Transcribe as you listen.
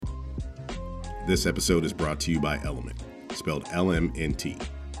This episode is brought to you by Element, spelled LMNT.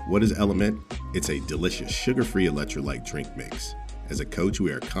 What is Element? It's a delicious sugar-free electrolyte drink mix. As a coach,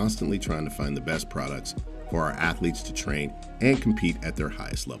 we are constantly trying to find the best products for our athletes to train and compete at their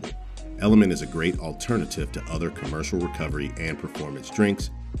highest level. Element is a great alternative to other commercial recovery and performance drinks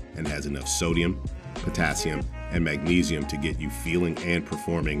and has enough sodium, potassium, and magnesium to get you feeling and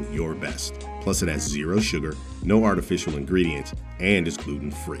performing your best. Plus, it has zero sugar, no artificial ingredients, and is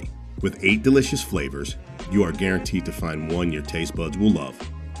gluten-free. With 8 delicious flavors, you are guaranteed to find one your taste buds will love.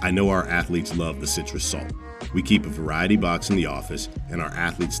 I know our athletes love the citrus salt. We keep a variety box in the office, and our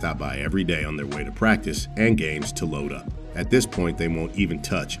athletes stop by every day on their way to practice and games to load up. At this point, they won't even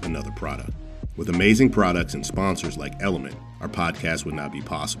touch another product. With amazing products and sponsors like Element, our podcast would not be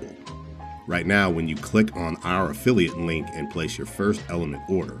possible. Right now, when you click on our affiliate link and place your first Element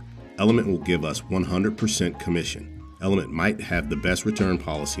order, Element will give us 100% commission. Element might have the best return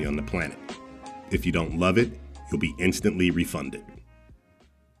policy on the planet. If you don't love it, you'll be instantly refunded.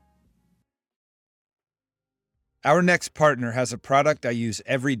 Our next partner has a product I use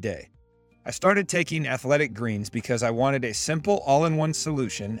every day. I started taking Athletic Greens because I wanted a simple all-in-one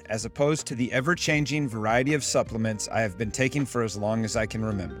solution as opposed to the ever-changing variety of supplements I have been taking for as long as I can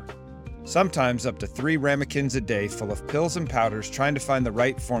remember. Sometimes up to 3 ramekins a day full of pills and powders trying to find the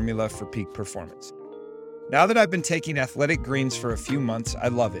right formula for peak performance. Now that I've been taking Athletic Greens for a few months, I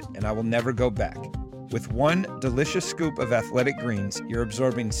love it and I will never go back. With one delicious scoop of Athletic Greens, you're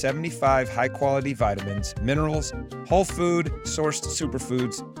absorbing 75 high-quality vitamins, minerals, whole food, sourced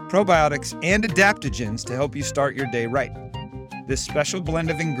superfoods, probiotics, and adaptogens to help you start your day right. This special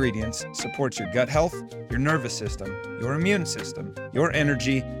blend of ingredients supports your gut health, your nervous system, your immune system, your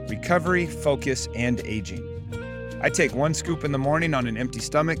energy, recovery, focus, and aging. I take 1 scoop in the morning on an empty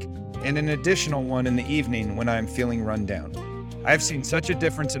stomach and an additional 1 in the evening when I am feeling run down. I have seen such a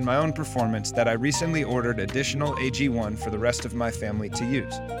difference in my own performance that I recently ordered additional AG1 for the rest of my family to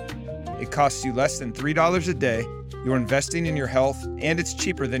use. It costs you less than $3 a day, you're investing in your health, and it's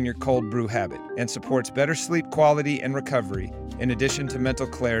cheaper than your cold brew habit, and supports better sleep quality and recovery, in addition to mental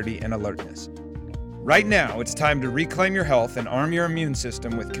clarity and alertness. Right now, it's time to reclaim your health and arm your immune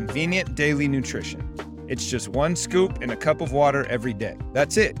system with convenient daily nutrition. It's just 1 scoop in a cup of water every day.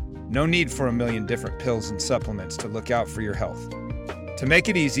 That's it. No need for a million different pills and supplements to look out for your health. To make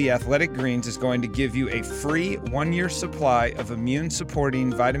it easy, Athletic Greens is going to give you a free 1-year supply of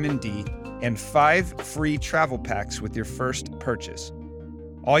immune-supporting vitamin D and 5 free travel packs with your first purchase.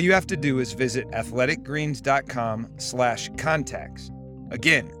 All you have to do is visit athleticgreens.com/contacts.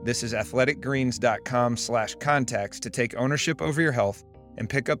 Again, this is athleticgreens.com/contacts to take ownership over your health and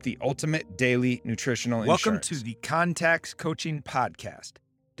pick up the ultimate daily nutritional insurance. Welcome to the Contacts Coaching Podcast,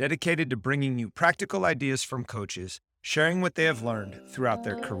 dedicated to bringing you practical ideas from coaches, sharing what they have learned throughout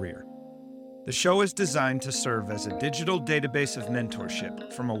their career. The show is designed to serve as a digital database of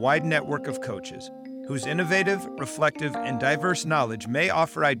mentorship from a wide network of coaches whose innovative, reflective, and diverse knowledge may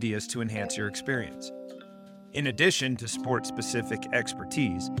offer ideas to enhance your experience. In addition to sport-specific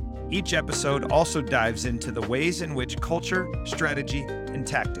expertise, each episode also dives into the ways in which culture, strategy, and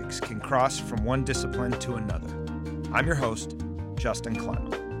tactics can cross from one discipline to another. I'm your host, Justin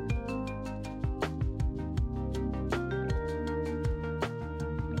Clement.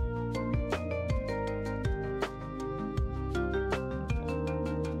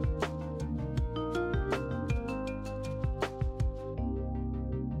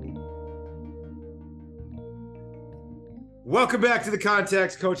 Welcome back to the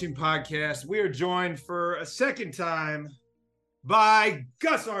Contacts Coaching Podcast. We are joined for a second time by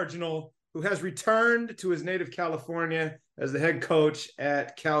Gus Argenal, who has returned to his native California as the head coach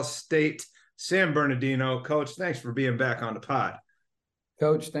at Cal State San Bernardino. Coach, thanks for being back on the pod.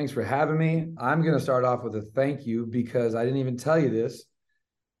 Coach, thanks for having me. I'm going to start off with a thank you because I didn't even tell you this.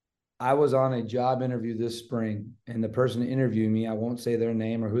 I was on a job interview this spring, and the person interviewing me, I won't say their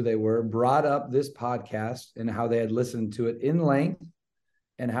name or who they were, brought up this podcast and how they had listened to it in length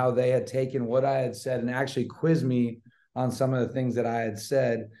and how they had taken what I had said and actually quizzed me on some of the things that I had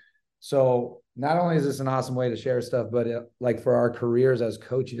said. So not only is this an awesome way to share stuff, but like for our careers as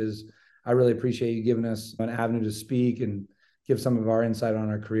coaches, I really appreciate you giving us an avenue to speak and give some of our insight on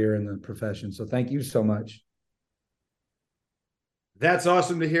our career in the profession. So thank you so much. That's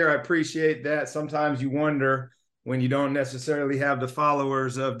awesome to hear. I appreciate that. Sometimes you wonder when you don't necessarily have the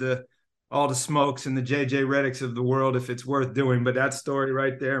followers of all the Smokes and the JJ Reddicks of the world if it's worth doing, but that story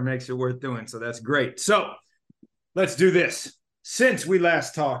right there makes it worth doing. So that's great. So let's do this. Since we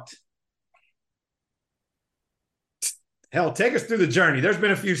last talked, hell, take us through the journey. There's been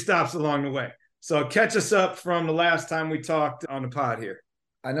a few stops along the way. So catch us up from the last time we talked on the pod here.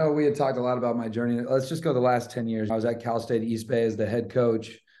 I know we had talked a lot about my journey. Let's just go the last 10 years. I was at Cal State East Bay as the head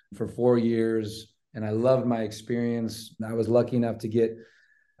coach for 4 years, and I loved my experience. I was lucky enough to get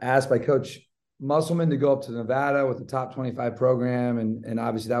asked by Coach Musselman to go up to Nevada with the top 25 program. And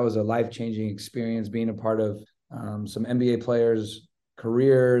obviously that was a life-changing experience, being a part of some NBA players'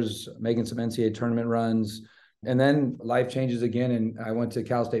 careers, making some NCAA tournament runs. And then life changes again. And I went to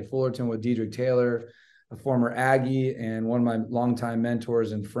Cal State Fullerton with Dedrick Taylor, a former Aggie and one of my longtime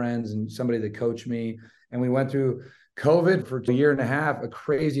mentors and friends, and somebody that coached me. And we went through COVID for a year and a half, a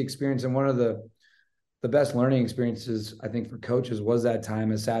crazy experience. And one of the best learning experiences, I think, for coaches was that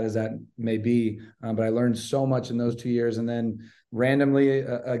time, as sad as that may be. But I learned so much in those 2 years. And then randomly,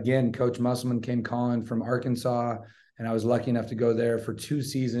 again, Coach Musselman came calling from Arkansas, and I was lucky enough to go there for 2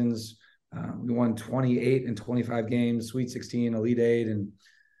 seasons. We won 28 and 25 games, Sweet 16, Elite 8. And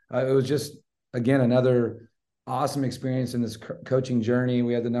it was just, again, another awesome experience in this coaching journey.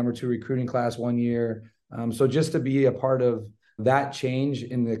 We had the number 2 recruiting class one year. So just to be a part of that change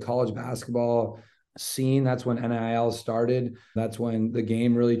in the college basketball scene, that's when NIL started. That's when the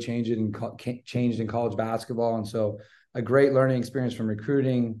game really changed in college basketball. And so a great learning experience from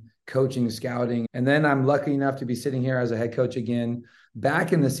recruiting, coaching, scouting. And then I'm lucky enough to be sitting here as a head coach again,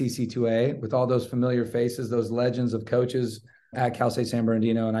 back in the CC2A with all those familiar faces, those legends of coaches at Cal State San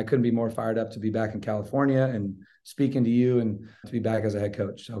Bernardino. And I couldn't be more fired up to be back in California and speaking to you and to be back as a head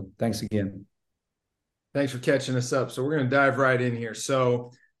coach. So thanks again. Thanks for catching us up. So we're going to dive right in here.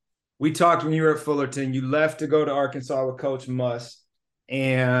 So we talked when you were at Fullerton. You left to go to Arkansas with Coach Muss.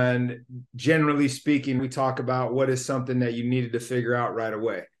 And generally speaking, we talk about what is something that you needed to figure out right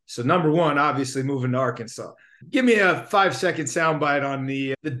away. So number one, obviously moving to Arkansas. Give me a 5-second soundbite on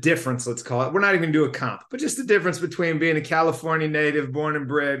the difference, let's call it. We're not even going to do a comp, but just the difference between being a California native, born and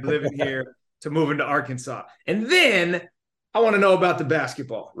bred, living here, to moving to Arkansas. And then I want to know about the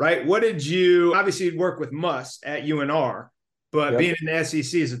basketball, right? What did you, obviously you'd work with Muss at UNR, but being in the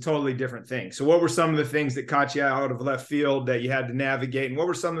SEC is a totally different thing. So what were some of the things that caught you out of left field that you had to navigate? And what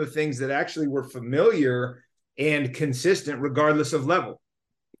were some of the things that actually were familiar and consistent regardless of level?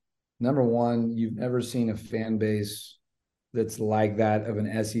 Number one, you've never seen a fan base that's like that of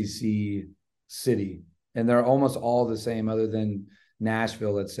an SEC city. And they're almost all the same other than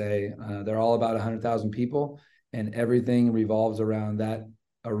Nashville, let's say. They're all about 100,000 people, and everything revolves around that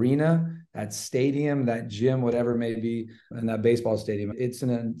arena, that stadium, that gym, whatever it may be, and that baseball stadium. It's an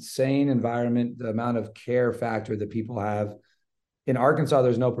insane environment, the amount of care factor that people have. In Arkansas,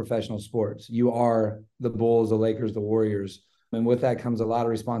 there's no professional sports. You are the Bulls, the Lakers, the Warriors. And with that comes a lot of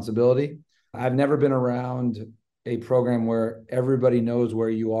responsibility. I've never been around a program where everybody knows where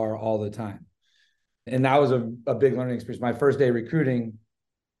you are all the time. And that was a big learning experience. My first day recruiting,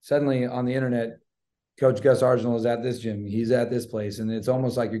 suddenly on the internet, Coach Gus Argenal is at this gym. He's at this place. And it's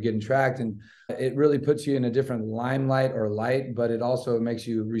almost like you're getting tracked. And it really puts you in a different limelight or light, but it also makes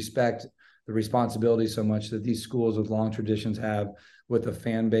you respect the responsibility so much that these schools with long traditions have with a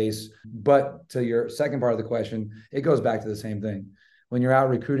fan base. But to your second part of the question, it goes back to the same thing. When you're out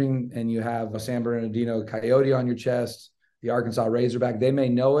recruiting and you have a San Bernardino Coyote on your chest, the Arkansas Razorback, they may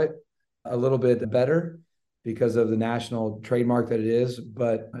know it a little bit better because of the national trademark that it is,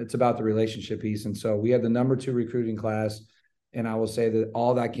 but it's about the relationship piece. And so we had the number 2 recruiting class. And I will say that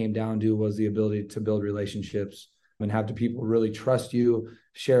all that came down to was the ability to build relationships and have the people really trust you,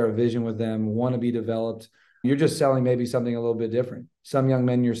 share a vision with them, want to be developed. You're just selling maybe something a little bit different. Some young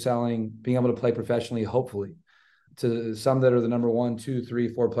men you're selling being able to play professionally, hopefully. To some that are the number 1, 2,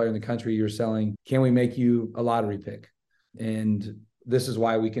 3, 4 player in the country, you're selling, can we make you a lottery pick? And this is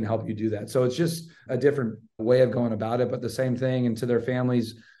why we can help you do that. So it's just a different way of going about it, but the same thing. And to their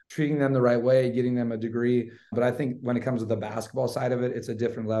families, treating them the right way, getting them a degree. But I think when it comes to the basketball side of it, it's a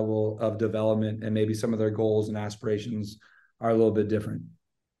different level of development, and maybe some of their goals and aspirations are a little bit different.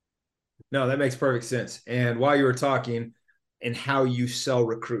 No, that makes perfect sense. And while you were talking and how you sell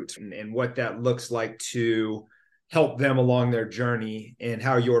recruits and what that looks like to help them along their journey and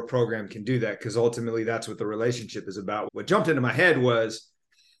how your program can do that, because ultimately that's what the relationship is about. What jumped into my head was,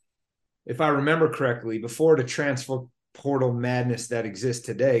 if I remember correctly, before the transfer portal madness that exists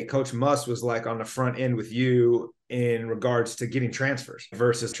today, Coach Muss was like on the front end with you in regards to getting transfers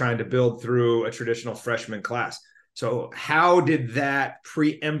versus trying to build through a traditional freshman class. So how did that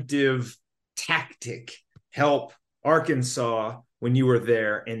preemptive tactic help Arkansas when you were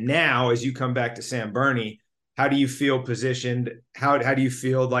there? And now, as you come back to San Bernie, how do you feel positioned? How do you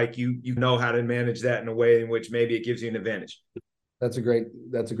feel like you know how to manage that in a way in which maybe it gives you an advantage? That's a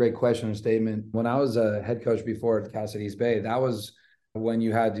great question and statement. When I was a head coach before at Cal State East Bay, that was when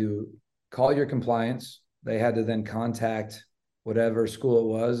you had to call your compliance. They had to then contact whatever school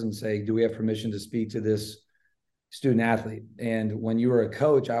it was and say, do we have permission to speak to this student athlete? And when you were a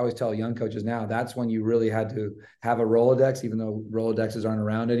coach, I always tell young coaches now, that's when you really had to have a Rolodex, even though Rolodexes aren't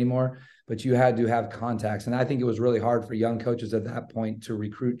around anymore, but you had to have contacts. And I think it was really hard for young coaches at that point to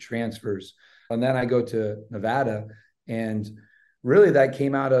recruit transfers. And then I go to Nevada, and really that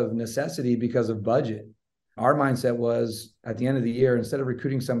came out of necessity because of budget. Our mindset was at the end of the year, instead of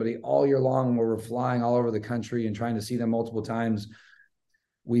recruiting somebody all year long where we're flying all over the country and trying to see them multiple times,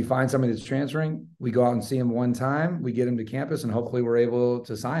 we find somebody that's transferring, we go out and see them one time, we get them to campus, and hopefully we're able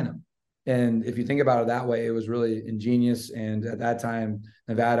to sign them. And if you think about it that way, it was really ingenious. And at that time,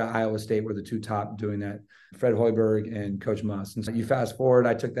 Nevada, Iowa State were the two top doing that, Fred Hoiberg and Coach Muss. And so you fast forward,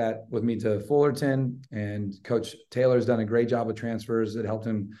 I took that with me to Fullerton, and Coach Taylor's done a great job with transfers. It helped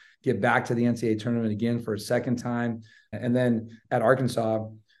him get back to the NCAA tournament again for a second time. And then at Arkansas,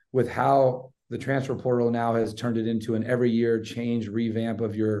 with how the transfer portal now has turned it into an every year change, revamp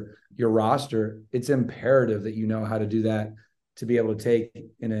of your roster, it's imperative that you know how to do that, to be able to take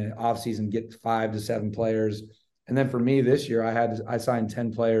in an offseason, get 5 to 7 players. And then for me this year, I signed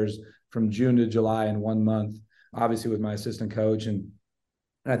 10 players from June to July in 1 month, obviously with my assistant coach. And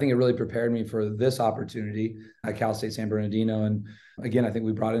I think it really prepared me for this opportunity at Cal State San Bernardino. And again, I think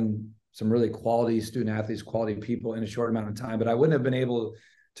we brought in some really quality student athletes, quality people in a short amount of time, but I wouldn't have been able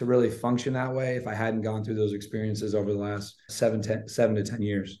to really function that way if I hadn't gone through those experiences over the last 7 to 10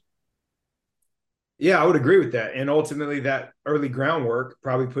 years. Yeah, I would agree with that. And ultimately, that early groundwork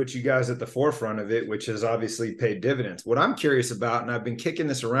probably puts you guys at the forefront of it, which has obviously paid dividends. What I'm curious about, and I've been kicking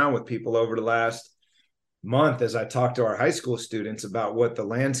this around with people over the last month as I talk to our high school students about what the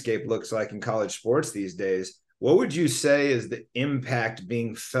landscape looks like in college sports these days, what would you say is the impact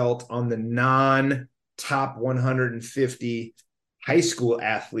being felt on the non-top 150 high school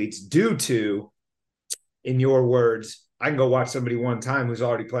athletes due to, in your words, I can go watch somebody one time who's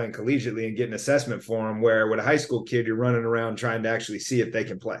already playing collegiately and get an assessment for them, where with a high school kid, you're running around trying to actually see if they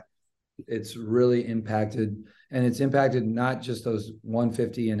can play. It's really impacted, and it's impacted not just those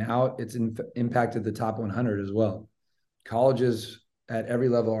 150 and out, it's impacted the top 100 as well. Colleges at every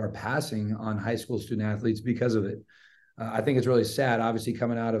level are passing on high school student athletes because of it. I think it's really sad. Obviously,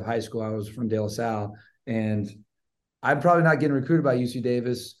 coming out of high school, I was from De La Salle, and I'm probably not getting recruited by UC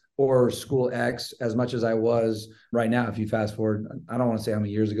Davis or School X as much as I was right now. If you fast forward, I don't want to say how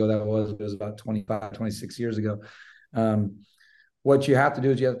many years ago that was. It was about 25, 26 years ago. What you have to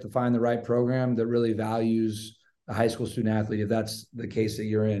do is you have to find the right program that really values a high school student athlete, if that's the case that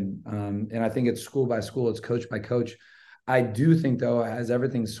you're in. And I think it's school by school, it's coach by coach. I do think, though, as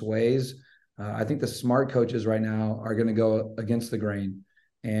everything sways, I think the smart coaches right now are going to go against the grain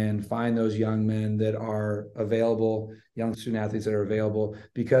and find those young men that are available, young student athletes that are available,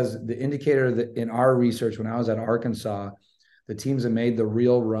 because the indicator that in our research, when I was at Arkansas, the teams that made the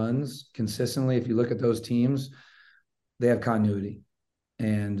real runs consistently, if you look at those teams, they have continuity.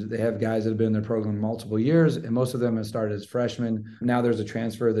 And they have guys that have been in their program multiple years, and most of them have started as freshmen. Now there's a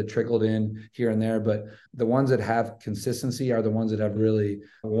transfer that trickled in here and there, but the ones that have consistency are the ones that have really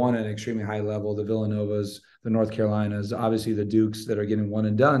won at an extremely high level. The Villanovas, the North Carolinas, obviously the Dukes that are getting one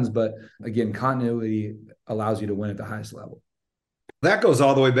and dones, but again, continuity allows you to win at the highest level. That goes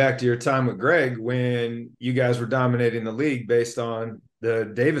all the way back to your time with Greg when you guys were dominating the league based on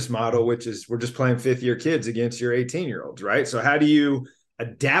the Davis model, which is we're just playing fifth-year kids against your 18-year-olds, right? So how do you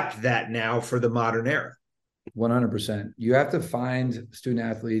adapt that now for the modern era? 100%. You have to find student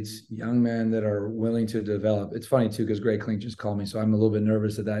athletes, young men that are willing to develop. It's funny too, because Greg Klink just called me, so I'm a little bit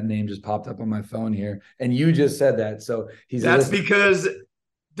nervous that name just popped up on my phone here. And you just said that, so that's because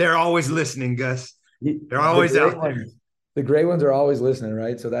they're always listening, Gus. They're always out there. The great ones are always listening,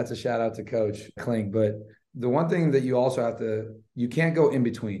 right? So that's a shout out to Coach Klink. But the one thing that you also have to, you can't go in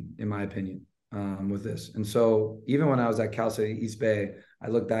between, in my opinion, with this. And so even when I was at Cal State East Bay, I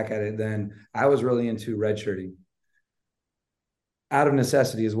look back at it then, I was really into redshirting out of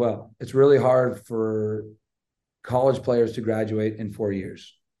necessity as well. It's really hard for college players to graduate in 4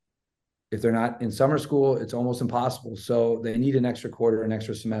 years. If they're not in summer school, it's almost impossible. So they need an extra quarter, an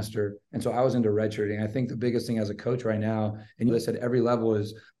extra semester. And so I was into redshirting. I think the biggest thing as a coach right now, and I said every level,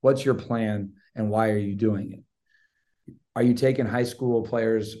 is what's your plan and why are you doing it? Are you taking high school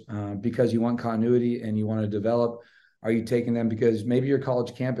players because you want continuity and you want to develop? Are you taking them because maybe your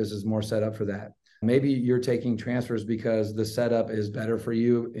college campus is more set up for that? Maybe you're taking transfers because the setup is better for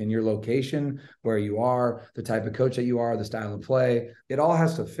you in your location, where you are, the type of coach that you are, the style of play. It all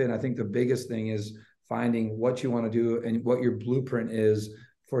has to fit. I think the biggest thing is finding what you want to do and what your blueprint is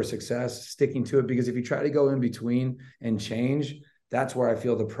for success, sticking to it. Because if you try to go in between and change, that's where I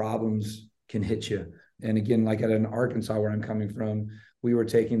feel the problems can hit you. And again, like at an Arkansas where I'm coming from, we were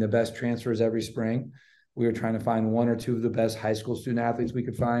taking the best transfers every spring. We were trying to find one or two of the best high school student athletes we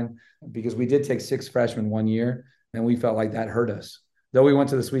could find, because we did take 6 freshmen one year, and we felt like that hurt us. Though we went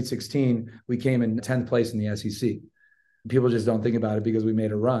to the Sweet 16, we came in 10th place in the SEC. People just don't think about it because we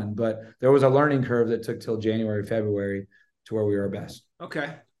made a run. But there was a learning curve that took till January, February to where we were best.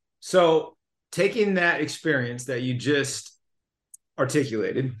 Okay. So taking that experience that you just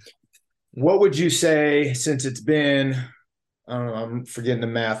articulated, what would you say, since it's been, I don't know, I'm forgetting the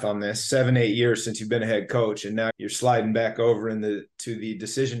math on this, 7-8 years since you've been a head coach, and now you're sliding back over to the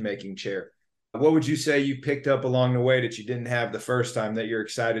decision-making chair. What would you say you picked up along the way that you didn't have the first time that you're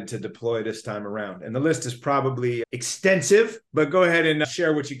excited to deploy this time around? And the list is probably extensive, but go ahead and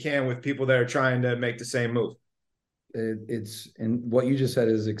share what you can with people that are trying to make the same move. And what you just said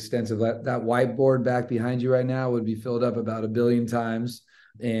is extensive. That whiteboard back behind you right now would be filled up about 1 billion times.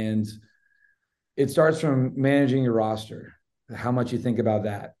 And it starts from managing your roster, how much you think about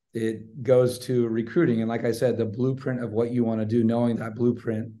that. It goes to recruiting. And like I said, the blueprint of what you want to do, knowing that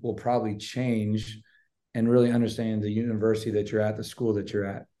blueprint will probably change, and really understanding the university that you're at, the school that you're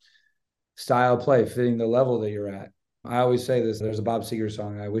at. Style of play, fitting the level that you're at. I always say this, there's a Bob Seger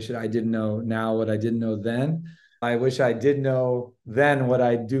song, I wish I didn't know now what I didn't know then. I wish I did know then what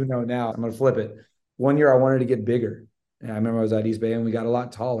I do know now. I'm going to flip it. One year I wanted to get bigger. And I remember I was at East Bay and we got a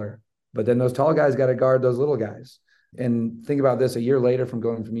lot taller. But then those tall guys got to guard those little guys. And think about this, a year later from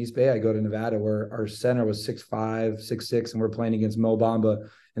going from East Bay, I go to Nevada where our center was 6'5", 6'6", and we're playing against Mo Bamba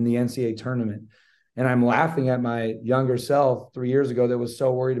in the NCAA tournament. And I'm laughing at my younger self 3 years ago that was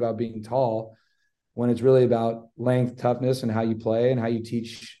so worried about being tall, when it's really about length, toughness, and how you play and how you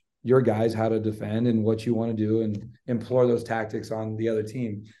teach your guys how to defend and what you want to do and employ those tactics on the other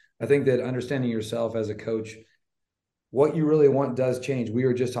team. I think that understanding yourself as a coach, what you really want does change. We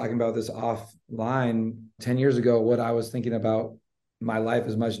were just talking about this offline. 10 years ago, what I was thinking about my life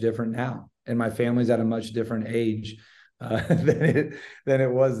is much different now. And my family's at a much different age than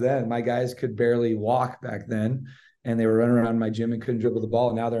it was then. My guys could barely walk back then, and they were running around my gym and couldn't dribble the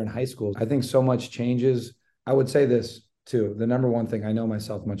ball. Now they're in high school. I think so much changes. I would say this too. The number one thing, I know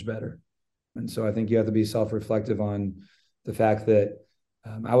myself much better. And so I think you have to be self-reflective on the fact that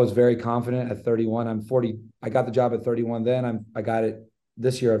I was very confident at 31. I'm 40. I got the job at 31 then. I got it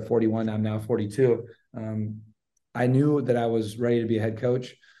this year at 41. I'm now 42. I knew that I was ready to be a head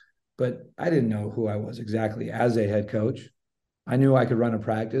coach, but I didn't know who I was exactly as a head coach. I knew I could run a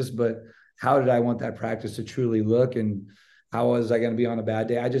practice, but how did I want that practice to truly look, and how was I going to be on a bad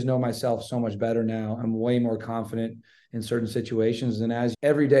day? I just know myself so much better now. I'm way more confident in certain situations. And as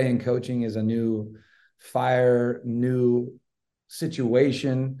every day in coaching is a new fire, new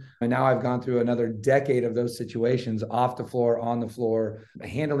situation. And now I've gone through another decade of those situations, off the floor, on the floor,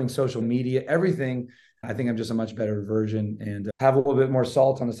 handling social media, everything. I think I'm just a much better version, and have a little bit more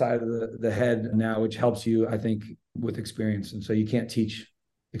salt on the side of the head now, which helps you, I think, with experience. And so you can't teach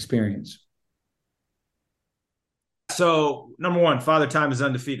experience. So number one, Father Time is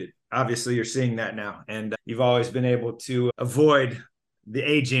undefeated. Obviously, you're seeing that now. And you've always been able to avoid the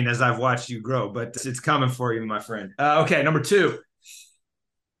aging as I've watched you grow, but it's coming for you, my friend. Okay, number two,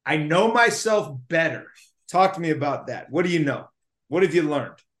 I know myself better. Talk to me about that. What do you know? What have you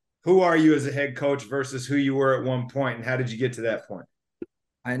learned? Who are you as a head coach versus who you were at one point, and how did you get to that point?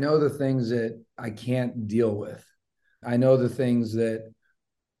 I know the things that I can't deal with. I know the things that,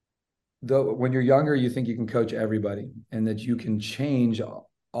 though, when you're younger, you think you can coach everybody and that you can change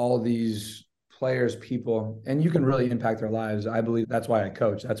all these players, people, and you can really impact their lives. I believe that's why I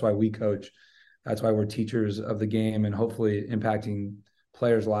coach. That's why we coach. That's why we're teachers of the game and hopefully impacting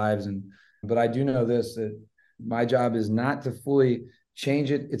players' lives. But I do know this, that my job is not to fully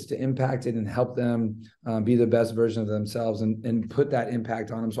change it. It's to impact it and help them be the best version of themselves and put that impact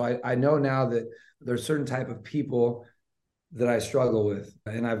on them. So I know now that there's certain type of people that I struggle with.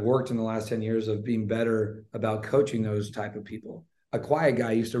 And I've worked in the last 10 years of being better about coaching those type of people. A quiet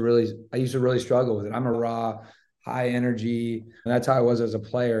guy I used to really struggle with it. I'm a raw, high energy, and that's how I was as a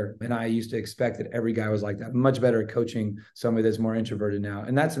player. And I used to expect that every guy was like that. I'm much better at coaching somebody that's more introverted now.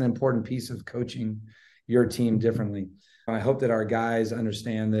 And that's an important piece of coaching your team differently. I hope that our guys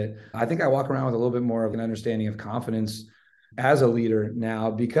understand that. I think I walk around with a little bit more of an understanding of confidence as a leader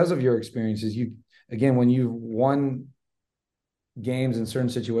now because of your experiences. When you've won games in certain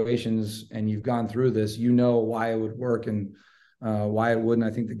situations and you've gone through this, you know why it would work and why it wouldn't.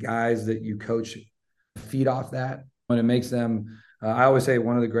 I think the guys that you coach feed off that, when it makes them, I always say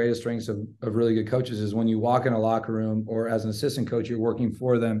one of the greatest strengths of really good coaches is when you walk in a locker room or as an assistant coach, you're working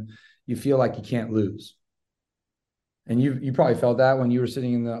for them, you feel like you can't lose. And you probably felt that when you were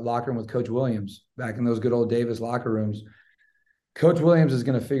sitting in the locker room with Coach Williams back in those good old Davis locker rooms. Coach Williams is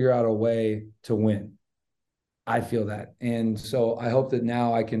going to figure out a way to win. I feel that. And so I hope that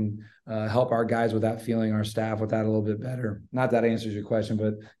now I can help our guys with that feeling, our staff with that a little bit better. Not that answers your question,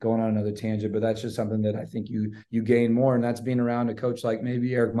 but going on another tangent, but that's just something that I think you gain more. And that's being around a coach like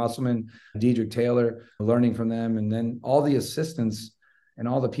maybe Eric Musselman, Dedrick Taylor, learning from them. And then all the assistants and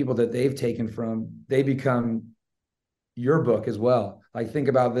all the people that they've taken from, they become your book as well. Like, think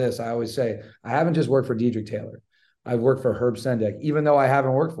about this. I always say, I haven't just worked for Dedrick Taylor. I've worked for Herb Sendek, even though I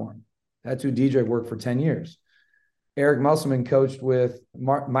haven't worked for him. That's who Dedrick worked for 10 years. Eric Musselman coached with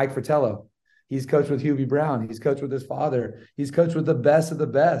Mike Fratello. He's coached with Hubie Brown. He's coached with his father. He's coached with the best of the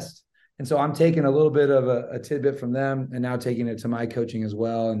best. And so I'm taking a little bit of a tidbit from them and now taking it to my coaching as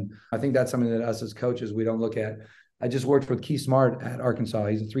well. And I think that's something that us as coaches, we don't look at. I just worked with Keith Smart at Arkansas.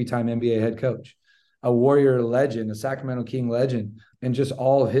 He's a 3-time NBA head coach, a Warrior legend, a Sacramento King legend, and just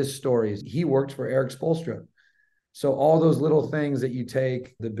all of his stories. He worked for Eric Spoelstra. So all those little things that you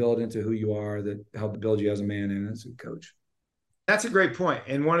take that build into who you are, that help build you as a man and as a coach. That's a great point.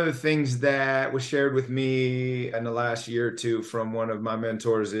 And one of the things that was shared with me in the last year or two from one of my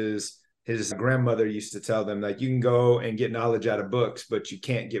mentors is his grandmother used to tell them, like, you can go and get knowledge out of books, but you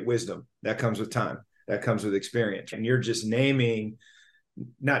can't get wisdom. That comes with time. That comes with experience. And you're just naming,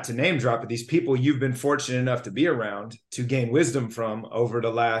 not to name drop, but these people you've been fortunate enough to be around to gain wisdom from over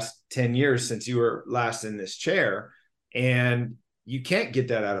the last 10 years since you were last in this chair. And you can't get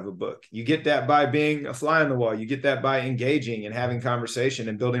that out of a book. You get that by being a fly on the wall. You get that by engaging and having conversation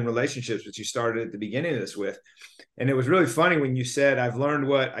and building relationships, which you started at the beginning of this with. And it was really funny when you said, I've learned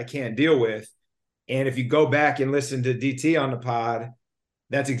what I can't deal with. And if you go back and listen to DT on the pod,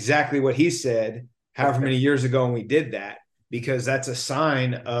 that's exactly what he said however many years ago when we did that, because that's a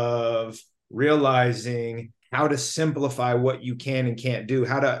sign of realizing how to simplify what you can and can't do.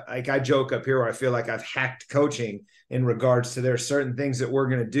 How to, like, I joke up here where I feel like I've hacked coaching in regards to there are certain things that we're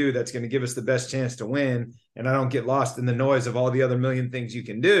going to do that's going to give us the best chance to win. And I don't get lost in the noise of all the other million things you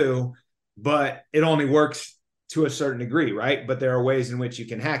can do, but it only works to a certain degree, right? But there are ways in which you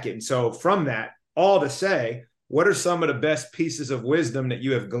can hack it. And so from that, all to say, what are some of the best pieces of wisdom that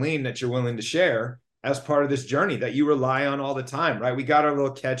you have gleaned that you're willing to share as part of this journey that you rely on all the time, right? We got our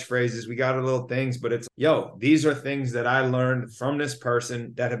little catchphrases, we got our little things, but it's, these are things that I learned from this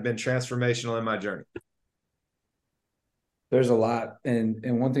person that have been transformational in my journey. There's a lot.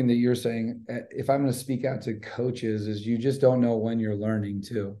 And one thing that you're saying, if I'm going to speak out to coaches, is you just don't know when you're learning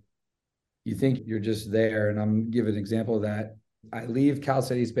too. You think you're just there. And I'm going to give an example of that. I leave Cal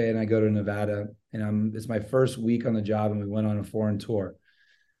State East Bay and I go to Nevada, and it's my first week on the job, and we went on a foreign tour.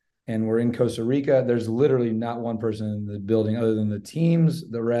 And we're in Costa Rica. There's literally not one person in the building other than the teams,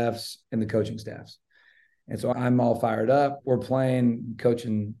 the refs, and the coaching staffs. And so I'm all fired up. We're playing,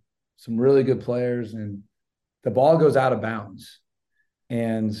 coaching some really good players, and the ball goes out of bounds.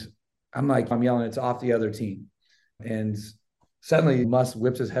 And I'm yelling, it's off the other team. And suddenly Muss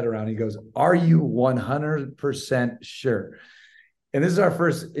whips his head around. He goes, are you 100% sure? And this is our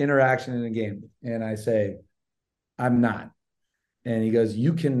first interaction in a game. And I say, I'm not. And he goes,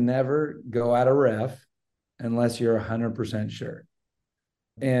 you can never go at a ref unless you're 100% sure.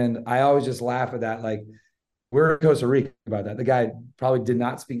 And I always just laugh at that. Like, we're in Costa Rica about that. The guy probably did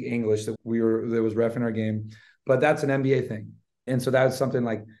not speak English that was reffing our game, but that's an NBA thing. And so that's something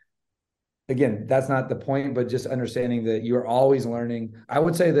like, again, that's not the point, but just understanding that you're always learning. I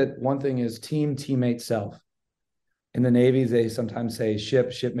would say that one thing is team, teammate, self. In the Navy, they sometimes say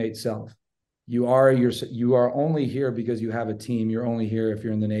shipmate, self. You are only here because you have a team. You're only here if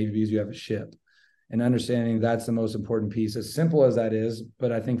you're in the Navy because you have a ship. And understanding that's the most important piece, as simple as that is.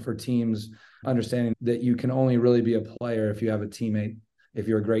 But I think for teams, understanding that you can only really be a player if you have a teammate, if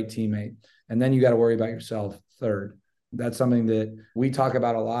you're a great teammate. And then you got to worry about yourself third. That's something that we talk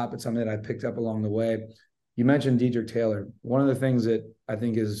about a lot, but something that I picked up along the way. You mentioned Dedrick Taylor. One of the things that I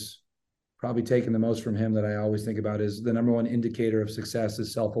think is probably taken the most from him that I always think about is the number one indicator of success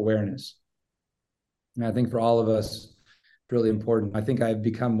is self-awareness. And I think for all of us, it's really important. I think I've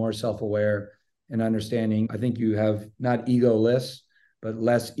become more self-aware and understanding. I think you have not egoless, but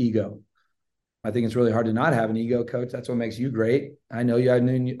less ego. I think it's really hard to not have an ego, coach. That's what makes you great. I know you.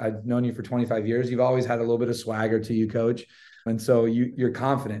 I've known you for 25 years. You've always had a little bit of swagger to you, coach. And so you're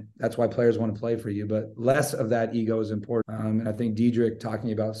confident. That's why players want to play for you. But less of that ego is important. And I think Dedrick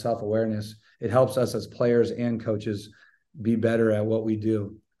talking about self-awareness, it helps us as players and coaches be better at what we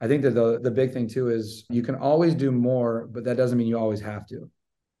do. I think that the big thing too is you can always do more, but that doesn't mean you always have to.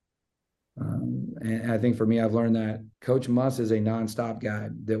 And I think for me, I've learned that Coach Muss is a nonstop guy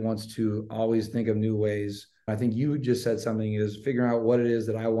that wants to always think of new ways. I think you just said something, is figuring out what it is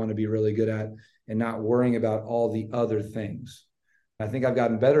that I want to be really good at and not worrying about all the other things. I think I've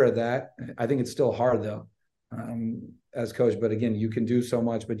gotten better at that. I think it's still hard though, as coach, but again, you can do so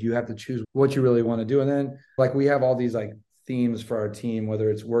much, but you have to choose what you really want to do. And then like we have all these like themes for our team, whether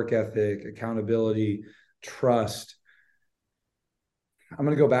it's work ethic, accountability, trust. I'm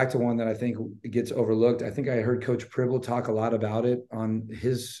going to go back to one that I think gets overlooked. I think I heard Coach Pribble talk a lot about it on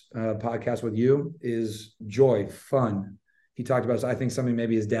his podcast with you, is joy, fun. He talked about, I think something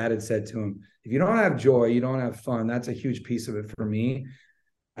maybe his dad had said to him, if you don't have joy, you don't have fun. That's a huge piece of it for me.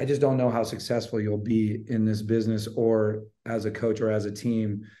 I just don't know how successful you'll be in this business or as a coach or as a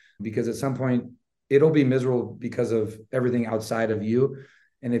team, because at some point it'll be miserable because of everything outside of you.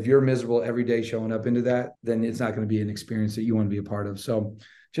 And if you're miserable every day showing up into that, then it's not going to be an experience that you want to be a part of. So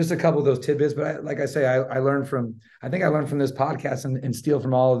just a couple of those tidbits. But like I say, I learned from this podcast and steal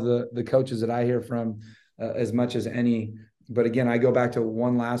from all of the coaches that I hear from as much as any. But again, I go back to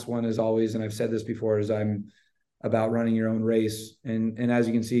one last one as always. And I've said this before, is I'm about running your own race. And as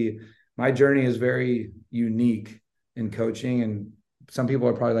you can see, my journey is very unique in coaching. And some people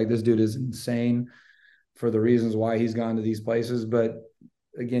are probably like, this dude is insane for the reasons why he's gone to these places. But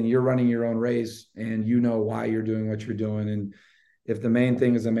again, you're running your own race and you know why you're doing what you're doing. And if the main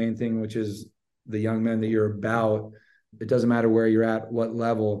thing is the main thing, which is the young men that you're about, it doesn't matter where you're at, what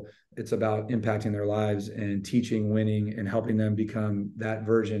level, it's about impacting their lives and teaching, winning, and helping them become that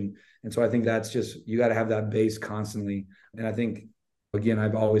version. And so I think that's just, you got to have that base constantly. And I think, again,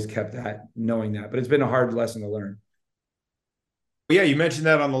 I've always kept that, knowing that, but it's been a hard lesson to learn. Yeah, you mentioned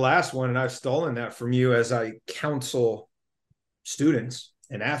that on the last one, and I've stolen that from you as I counsel students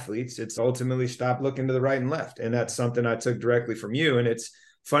and athletes. It's ultimately stop looking to the right and left. And that's something I took directly from you. And it's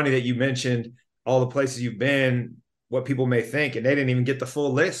funny that you mentioned all the places you've been, what people may think, and they didn't even get the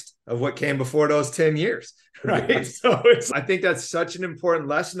full list of what came before those 10 years. Right. So I think that's such an important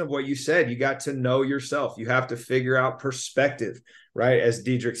lesson of what you said. You got to know yourself. You have to figure out perspective, right? As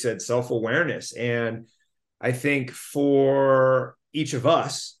Diedrich said, self-awareness. And I think for each of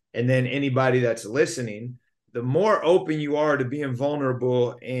us, and then anybody that's listening, the more open you are to being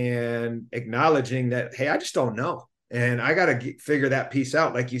vulnerable and acknowledging that, hey, I just don't know. And I got to figure that piece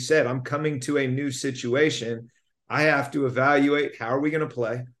out. Like you said, I'm coming to a new situation. I have to evaluate, how are we going to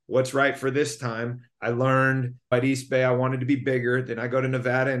play? What's right for this time? I learned at East Bay, I wanted to be bigger. Then I go to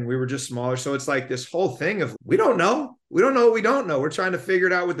Nevada and we were just smaller. So it's like this whole thing of, we don't know. We don't know what we don't know. We're trying to figure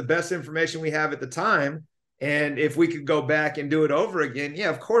it out with the best information we have at the time. And if we could go back and do it over again, yeah,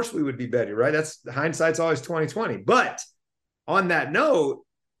 of course we would be better, right? That's hindsight's always 20/20. But on that note,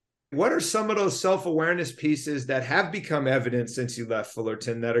 what are some of those self-awareness pieces that have become evident since you left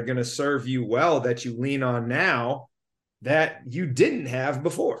Fullerton that are going to serve you well, that you lean on now that you didn't have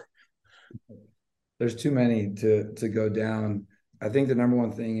before? There's too many to go down. I think the number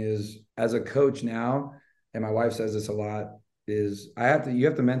one thing is, as a coach now, and my wife says this a lot, is you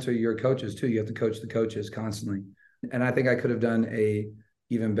have to mentor your coaches too. You have to coach the coaches constantly. And I think I could have done a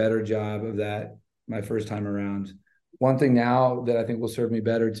even better job of that my first time around. One thing now that I think will serve me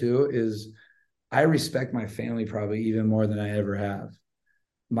better too is I respect my family probably even more than I ever have.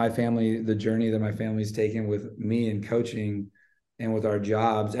 My family, the journey that my family's taken with me in coaching and with our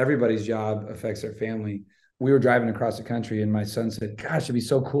jobs, everybody's job affects their family. We were driving across the country and my son said, gosh, it'd be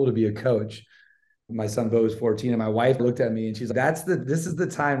so cool to be a coach. My son Bo is 14 and my wife looked at me and she's like, this is the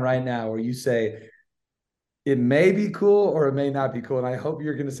time right now where you say it may be cool or it may not be cool. And I hope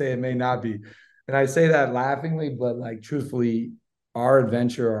you're going to say it may not be. And I say that laughingly, but like truthfully, our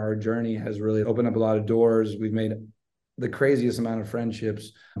adventure, our journey has really opened up a lot of doors. We've made the craziest amount of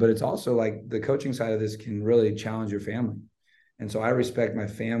friendships, but it's also like the coaching side of this can really challenge your family. And so I respect my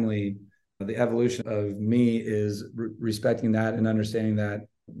family. The evolution of me is respecting that and understanding that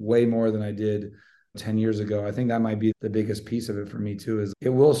way more than I did 10 years ago. I think that might be the biggest piece of it for me too, is it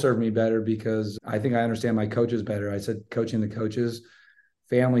will serve me better because I think I understand my coaches better. I said coaching the coaches,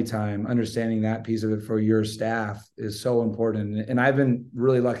 family time, understanding that piece of it for your staff is so important. And I've been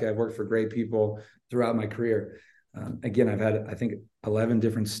really lucky. I've worked for great people throughout my career. Again, I've had, I think, 11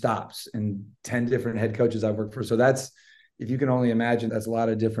 different stops and 10 different head coaches I've worked for. So that's, if you can only imagine, that's a lot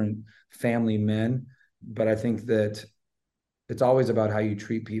of different family men. But I think that it's always about how you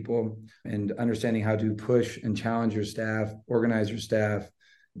treat people and understanding how to push and challenge your staff, organize your staff,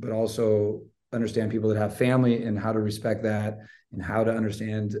 but also understand people that have family and how to respect that and how to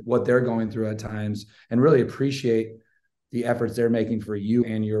understand what they're going through at times and really appreciate the efforts they're making for you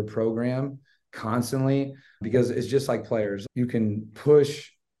and your program constantly, because it's just like players. You can push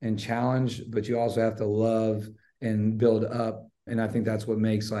and challenge, but you also have to love and build up. And I think that's what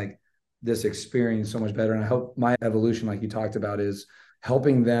makes like this experience so much better. And I hope my evolution, like you talked about, is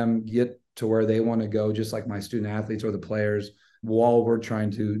helping them get to where they want to go, just like my student athletes or the players, while we're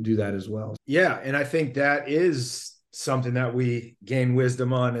trying to do that as well. Yeah. And I think that is something that we gain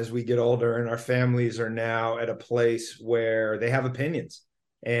wisdom on as we get older, and our families are now at a place where they have opinions.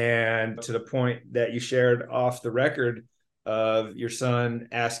 And to the point that you shared off the record of your son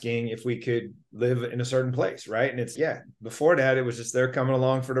asking if we could live in a certain place, right? And it's, yeah, before that, it was just they're coming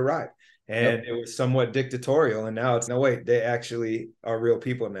along for the ride. And It was somewhat dictatorial. And now it's, no, wait, they actually are real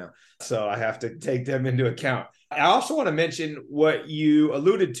people now. So I have to take them into account. I also want to mention what you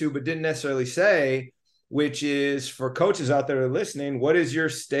alluded to, but didn't necessarily say, which is for coaches out there listening, what is your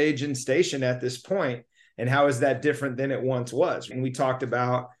stage and station at this point? And how is that different than it once was? When we talked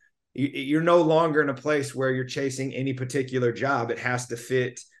about, you're no longer in a place where you're chasing any particular job. It has to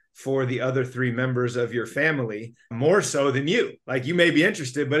fit for the other three members of your family, more so than you. Like, you may be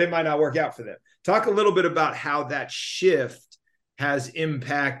interested, but it might not work out for them. Talk a little bit about how that shift has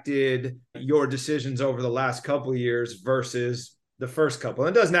impacted your decisions over the last couple of years versus the first couple.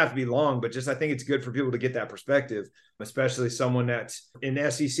 And it doesn't have to be long, but just, I think it's good for people to get that perspective, especially someone that's in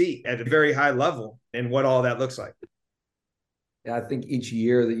SEC at a very high level, and what all that looks like. Yeah, I think each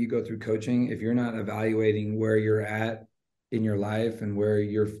year that you go through coaching, if you're not evaluating where you're at in your life and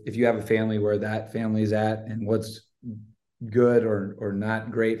if you have a family, where that family's at and what's good or not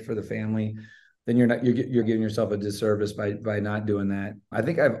great for the family, then you're giving yourself a disservice by not doing that. I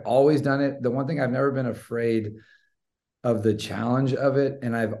think I've always done it. The one thing, I've never been afraid of the challenge of it,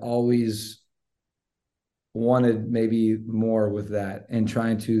 and I've always wanted maybe more with that, and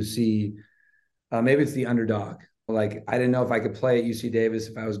trying to see maybe it's the underdog. Like, I didn't know if I could play at UC Davis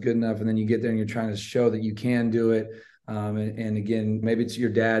if I was good enough, and then you get there and you're trying to show that you can do it. And again, maybe it's your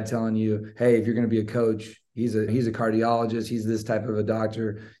dad telling you, hey, if you're going to be a coach, he's a cardiologist, he's this type of a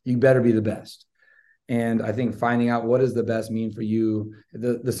doctor, you better be the best. And I think finding out what does the best mean for you,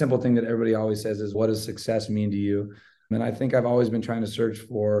 the simple thing that everybody always says is, what does success mean to you? And I think I've always been trying to search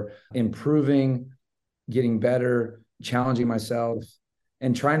for improving, getting better, challenging myself,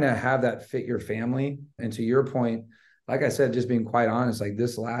 and trying to have that fit your family. And to your point, like I said, just being quite honest, like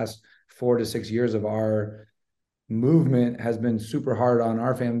this last 4 to 6 years of our movement has been super hard on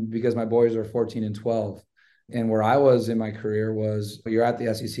our family, because my boys are 14 and 12. And where I was in my career was, you're at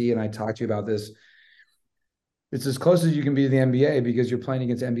the SEC, and I talked to you about this, it's as close as you can be to the NBA, because you're playing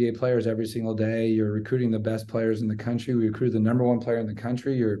against NBA players every single day. You're recruiting the best players in the country. We recruit the number one player in the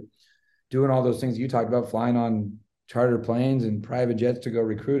country. You're doing all those things you talked about, flying on charter planes and private jets to go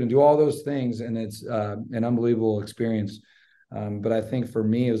recruit and do all those things. And it's an unbelievable experience. But I think for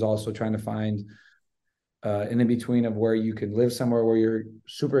me, it was also trying to find in between of where you could live somewhere where you're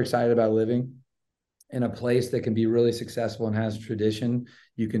super excited about living, in a place that can be really successful and has tradition.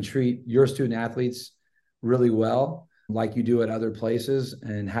 You can treat your student athletes really well, like you do at other places,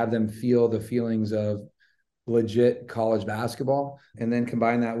 and have them feel the feelings of legit college basketball, and then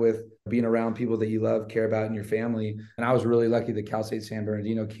combine that with being around people that you love, care about in your family. And I was really lucky that Cal State San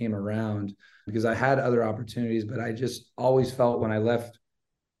Bernardino came around, because I had other opportunities, but I just always felt when I left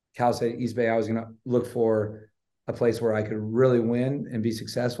Cal State East Bay, I was going to look for a place where I could really win and be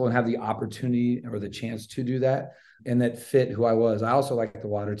successful and have the opportunity or the chance to do that, and that fit who I was. I also like the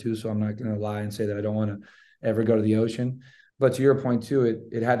water too, so I'm not going to lie and say that I don't want to ever go to the ocean. But to your point too,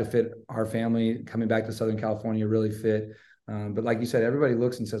 it had to fit our family. Coming back to Southern California really fit. But like you said, everybody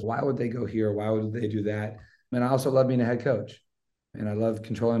looks and says, why would they go here? Why would they do that? And I also love being a head coach, and I love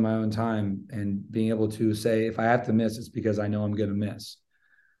controlling my own time and being able to say, if I have to miss, it's because I know I'm going to miss.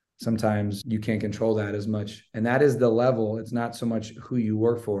 Sometimes you can't control that as much. And that is the level. It's not so much who you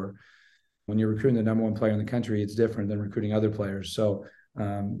work for. When you're recruiting the number one player in the country, it's different than recruiting other players. So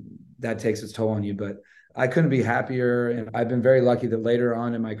that takes its toll on you. But I couldn't be happier. And I've been very lucky that later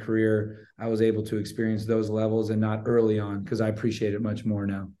on in my career, I was able to experience those levels, and not early on, because I appreciate it much more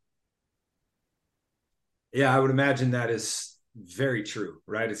now. Yeah, I would imagine that is very true,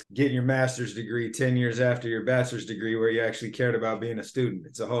 right? It's getting your master's degree 10 years after your bachelor's degree, where you actually cared about being a student.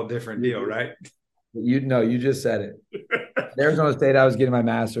 It's a whole different deal, right? You just said it. At Arizona State, I was getting my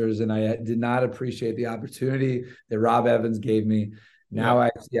master's, and I did not appreciate the opportunity that Rob Evans gave me. Now I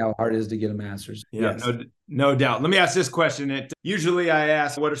see how hard it is to get a master's. Yeah, yes. No doubt. Let me ask this question. Usually I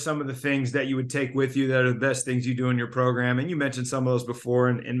ask, what are some of the things that you would take with you that are the best things you do in your program? And you mentioned some of those before,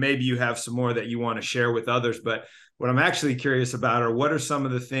 and maybe you have some more that you want to share with others. But what I'm actually curious about are, what are some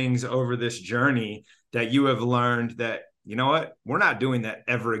of the things over this journey that you have learned that, you know what, we're not doing that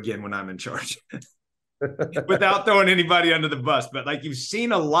ever again when I'm in charge? Without throwing anybody under the bus. But like, you've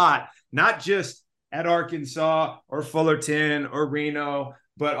seen a lot, not just at Arkansas or Fullerton or Reno,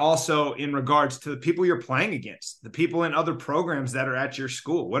 but also in regards to the people you're playing against, the people in other programs that are at your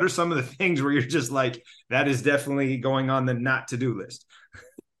school? What are some of the things where you're just like, that is definitely going on the not to-do list?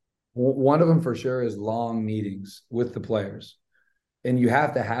 One of them for sure is long meetings with the players. And you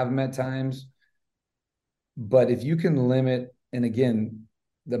have to have them at times. But if you can limit, and again,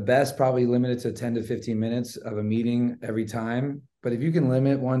 the best probably limited to 10 to 15 minutes of a meeting every time. But if you can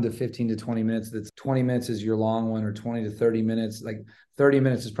limit 1 to 15 to 20 minutes, that's 20 minutes is your long one, or 20 to 30 minutes, like 30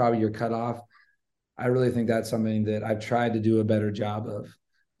 minutes is probably your cutoff. I really think that's something that I've tried to do a better job of,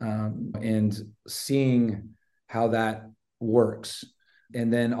 and seeing how that works.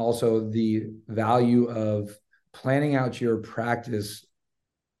 And then also the value of planning out your practice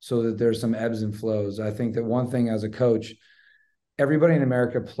so that there's some ebbs and flows. I think that one thing as a coach, everybody in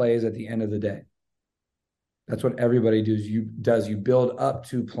America plays at the end of the day. That's what everybody does. You build up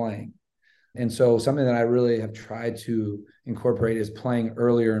to playing. And so something that I really have tried to incorporate is playing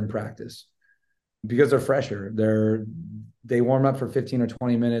earlier in practice, because they're fresher. They warm up for 15 or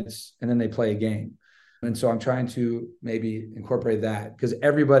 20 minutes and then they play a game. And so I'm trying to maybe incorporate that, because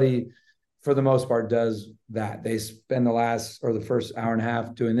everybody, for the most part, does that. They spend the first hour and a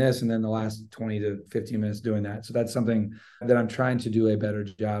half doing this, and then the last 20 to 15 minutes doing that. So that's something that I'm trying to do a better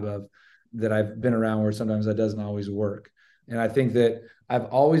job of, that I've been around where sometimes that doesn't always work. And I think that I've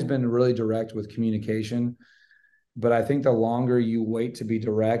always been really direct with communication, but I think the longer you wait to be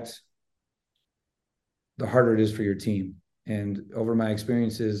direct, the harder it is for your team. And over my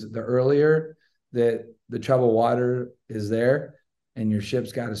experiences, the earlier that the troubled water is there and your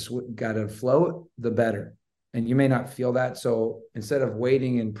ship's got to float, the better. And you may not feel that. So instead of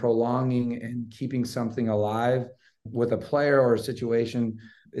waiting and prolonging and keeping something alive with a player or a situation,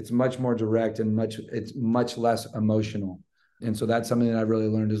 it's much more direct and it's much less emotional. And so that's something that I've really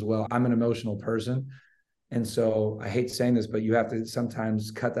learned as well. I'm an emotional person. And so I hate saying this, but you have to sometimes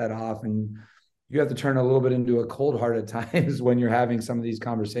cut that off, and you have to turn a little bit into a cold heart at times when you're having some of these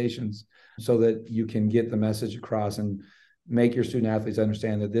conversations, so that you can get the message across and make your student athletes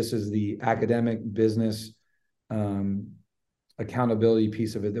understand that this is the academic business accountability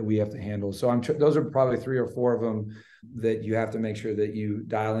piece of it that we have to handle. So those are probably 3 or 4 of them that you have to make sure that you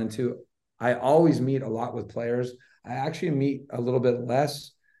dial into. I always meet a lot with players. I actually meet a little bit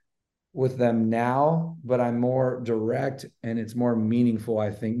less with them now, but I'm more direct and it's more meaningful,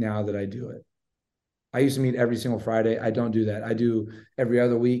 I think, now that I do it. I used to meet every single Friday. I don't do that. I do every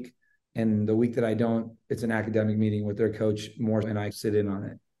other week. And the week that I don't, it's an academic meeting with their coach more, and I sit in on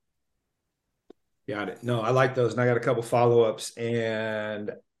it. Got it. No, I like those. And I got a couple follow-ups,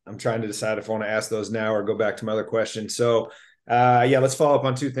 and I'm trying to decide if I want to ask those now or go back to my other question. So let's follow up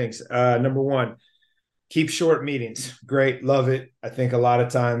on 2 things. Number 1, keep short meetings. Great. Love it. I think a lot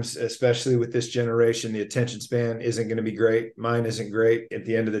of times, especially with this generation, the attention span isn't going to be great. Mine isn't great. At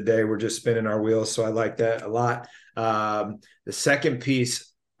the end of the day, we're just spinning our wheels. So I like that a lot. The second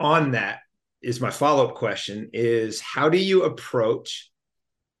piece on that is my follow-up question is, how do you approach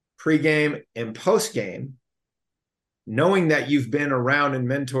pregame and postgame, knowing that you've been around and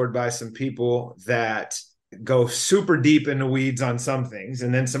mentored by some people that go super deep in the weeds on some things,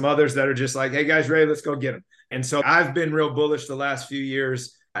 and then some others that are just like, hey guys, ready, let's go get them. And so I've been real bullish the last few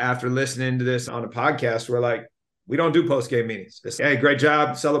years after listening to this on a podcast where, like, we don't do post-game meetings. It's, hey, great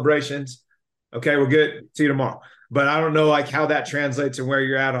job, celebrations. Okay, we're good. See you tomorrow. But I don't know like how that translates and where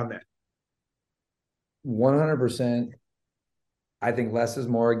you're at on that. 100%. I think less is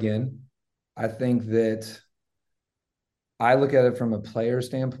more again. I think that I look at it from a player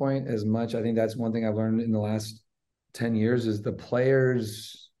standpoint as much. I think that's one thing I've learned in the last 10 years is the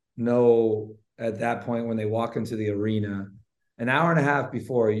players know at that point when they walk into the arena, an hour and a half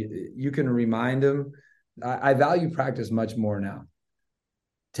before, you can remind them. I value practice much more now.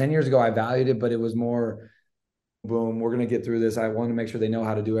 10 years ago, I valued it, but it was more, boom, we're going to get through this. I want to make sure they know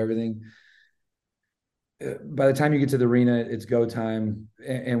how to do everything. By the time you get to the arena, it's go time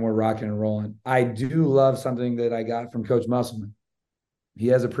and we're rocking and rolling. I do love something that I got from Coach Musselman. He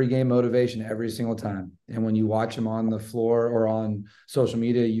has a pregame motivation every single time. And when you watch him on the floor or on social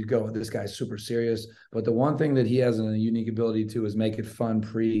media, you go, this guy's super serious. But the one thing that he has a unique ability to is make it fun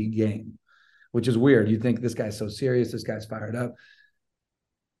pregame, which is weird. You think this guy's so serious, this guy's fired up.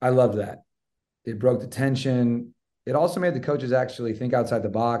 I love that. It broke the tension. It also made the coaches actually think outside the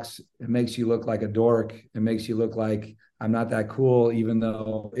box. It makes you look like a dork. It makes you look like I'm not that cool, even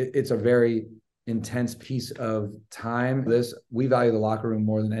though it's a very intense piece of time. We value the locker room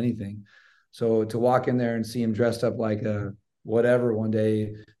more than anything. So to walk in there and see him dressed up like a whatever one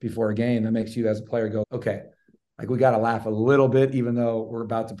day before a game, that makes you as a player go, okay, like we got to laugh a little bit, even though we're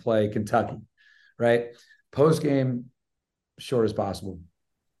about to play Kentucky, right? Post game, short as possible.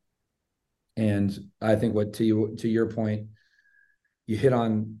 And I think to your point, you hit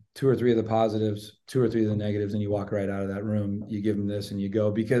on two or three of the positives, two or three of the negatives, and you walk right out of that room. You give them this and you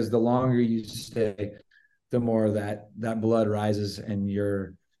go, because the longer you stay, the more that blood rises and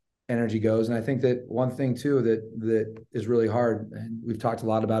your energy goes. And I think that one thing too that is really hard, and we've talked a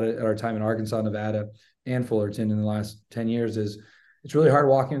lot about it at our time in Arkansas, Nevada, and Fullerton in the last 10 years, is it's really hard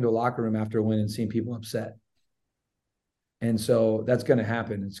walking into a locker room after a win and seeing people upset. And so that's going to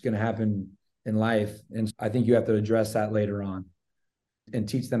happen. It's going to happen in life. And I think you have to address that later on and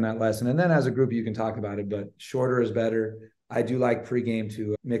teach them that lesson. And then as a group, you can talk about it, but shorter is better. I do like pregame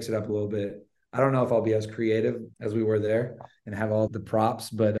to mix it up a little bit. I don't know if I'll be as creative as we were there and have all the props,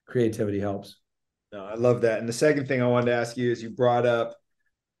 but creativity helps. No, I love that. And the second thing I wanted to ask you is, you brought up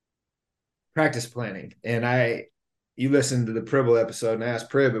practice planning. And you listened to the Pribble episode, and I asked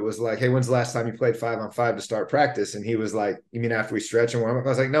Prib, it was like, hey, when's the last time you played 5-on-5 to start practice? And he was like, you mean after we stretch and warm up? I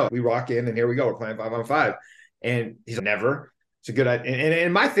was like, no, we rock in and here we go. We're playing 5-on-5. And he's like, never. It's a good idea.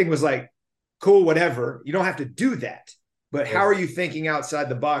 And my thing was like, cool, whatever. You don't have to do that. But how are you thinking outside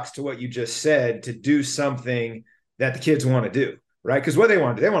the box to what you just said to do something that the kids want to do, right? Because what they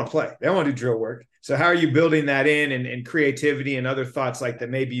want to do, they want to play. They want to do drill work. So how are you building that in, and creativity and other thoughts like that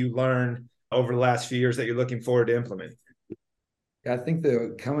maybe you learned over the last few years that you're looking forward to implement? I think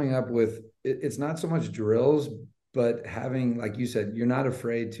that coming up with, it's not so much drills, but having, like you said, you're not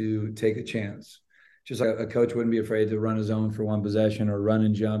afraid to take a chance. Just like a coach wouldn't be afraid to run a zone for one possession or run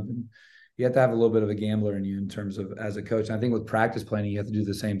and jump. And you have to have a little bit of a gambler in you in terms of as a coach. And I think with practice planning, you have to do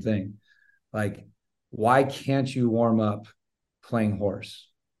the same thing. Like, why can't you warm up playing horse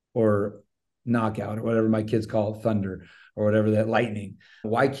or knockout or whatever my kids call it, thunder or whatever, that lightning?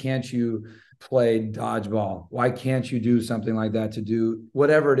 Why can't you play dodgeball? Why can't you do something like that to do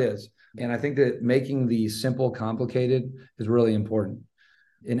whatever it is? And I think that making the simple complicated is really important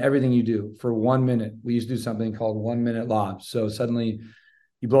in everything you do. For 1 minute, we used to do something called 1 minute lobs. So suddenly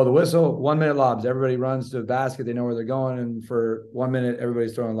you blow the whistle, 1 minute lobs, everybody runs to the basket, they know where they're going. And for 1 minute,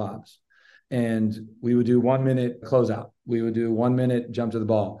 everybody's throwing lobs. And we would do 1 minute closeout. We would do 1 minute jump to the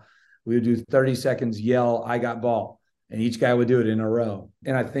ball. We would do 30 seconds, yell, I got ball. And each guy would do it in a row.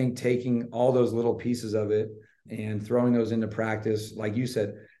 And I think taking all those little pieces of it and throwing those into practice, like you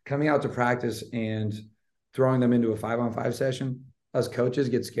said, coming out to practice and throwing them into a 5-on-5 session, us coaches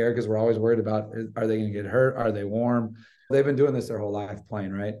get scared because we're always worried about, are they going to get hurt? Are they warm? They've been doing this their whole life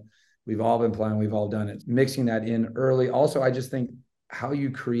playing, right? We've all been playing. We've all done it. Mixing that in early. Also, I just think how you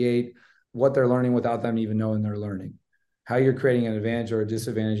create what they're learning without them even knowing they're learning. How you're creating an advantage or a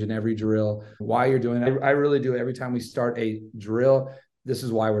disadvantage in every drill, why you're doing it. I really do. Every time we start a drill, this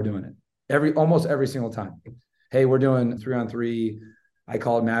is why we're doing it. Almost every single time. Hey, we're doing 3-on-3. I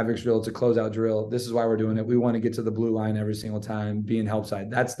call it Mavericks drill. It's a closeout drill. This is why we're doing it. We want to get to the blue line every single time, being help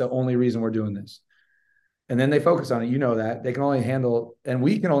side. That's the only reason we're doing this. And then they focus on it. You know that. They can only handle, and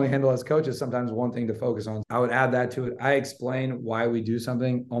we can only handle as coaches sometimes one thing to focus on. I would add that to it. I explain why we do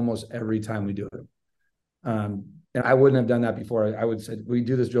something almost every time we do it. And I wouldn't have done that before. I would say, we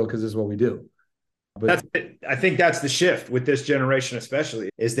do this drill because this is what we do. But I think that's the shift with this generation, especially,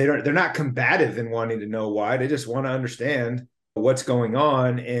 is they're not combative in wanting to know why. They just want to understand what's going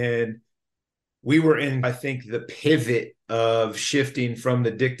on. And we were in, I think, the pivot of shifting from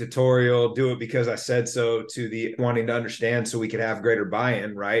the dictatorial, do it because I said so, to the wanting to understand so we could have greater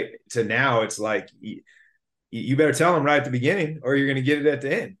buy-in, right? To now it's like, you better tell them right at the beginning or you're going to get it at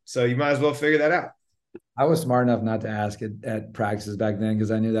the end. So you might as well figure that out. I was smart enough not to ask it at practices back then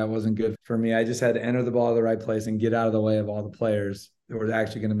because I knew that wasn't good for me. I just had to enter the ball at the right place and get out of the way of all the players that were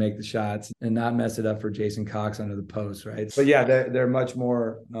actually going to make the shots and not mess it up for Jason Cox under the post, right? But yeah, they're much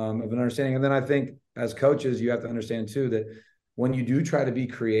more of an understanding. And then I think as coaches, you have to understand too that when you do try to be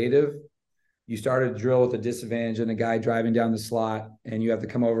creative, you start a drill with a disadvantage and a guy driving down the slot and you have to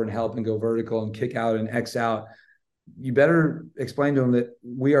come over and help and go vertical and kick out and X out. You better explain to them that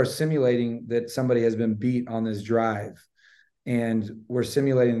we are simulating that somebody has been beat on this drive. And we're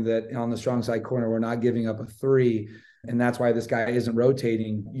simulating that on the strong side corner, we're not giving up a three. And that's why this guy isn't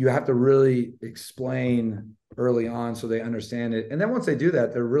rotating. You have to really explain early on so they understand it. And then once they do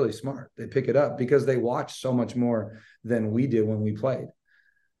that, they're really smart. They pick it up because they watch so much more than we did when we played.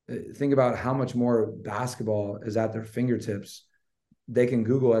 Think about how much more basketball is at their fingertips. They can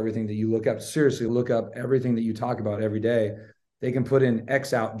Google everything that you look up. Seriously, look up everything that you talk about every day. They can put in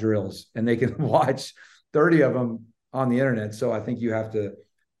X out drills and they can watch 30 of them on the internet. So I think you have to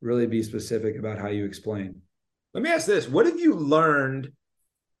really be specific about how you explain. Let me ask this. What have you learned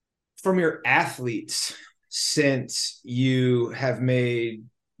from your athletes since you have made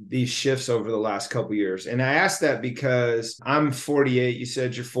these shifts over the last couple of years? And I asked that because I'm 48. You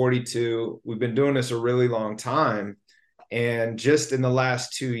said you're 42. We've been doing this a really long time. And just in the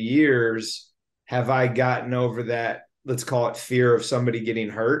last 2 years, have I gotten over that, let's call it fear of somebody getting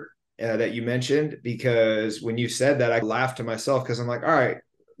hurt that you mentioned? Because when you said that, I laughed to myself because I'm like, all right,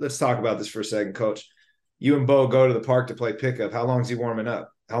 let's talk about this for a second, coach. You and Bo go to the park to play pickup. How long is he warming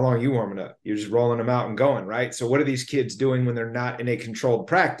up? How long are you warming up? You're just rolling them out and going, right? So what are these kids doing when they're not in a controlled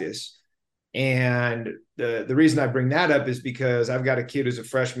practice? And the reason I bring that up is because I've got a kid who's a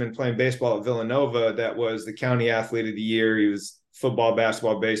freshman playing baseball at Villanova that was the county athlete of the year. He was football,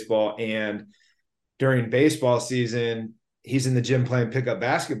 basketball, baseball. And during baseball season, he's in the gym playing pickup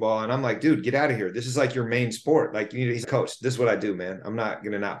basketball. And I'm like, dude, get out of here. This is like your main sport. Like, you need to, coach, this is what I do, man. I'm not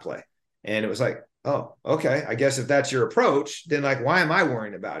going to not play. And it was like, oh, okay. I guess if that's your approach, then like, why am I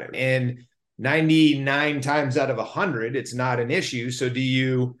worrying about it? And 99 times out of 100, it's not an issue. So do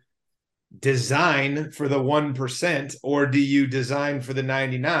you design for the 1% or do you design for the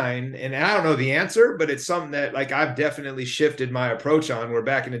 99? And I don't know the answer, but it's something that like I've definitely shifted my approach on, where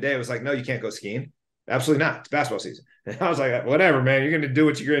back in the day it was like, no, you can't go skiing. Absolutely not. It's basketball season. And I was like, whatever, man, you're going to do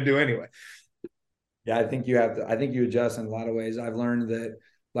what you're going to do anyway. Yeah, I think you adjust in a lot of ways. I've learned that,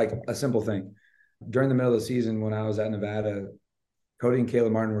 like, a simple thing. During the middle of the season when I was at Nevada, Cody and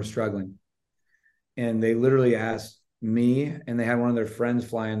Caleb Martin were struggling. And they literally asked me, and they had one of their friends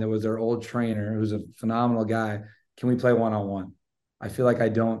flying that was their old trainer, who's a phenomenal guy, can we play one-on-one? I feel like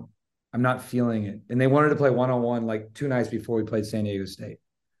I'm not feeling it. And they wanted to play one-on-one like 2 nights before we played San Diego State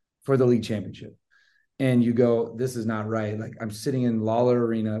for the league championship. And you go, this is not right. Like, I'm sitting in Lawler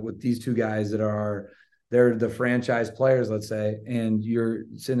Arena with these 2 guys that they're the franchise players, let's say, and you're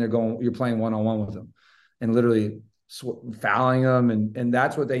sitting there you're playing one-on-one with them and literally fouling them. And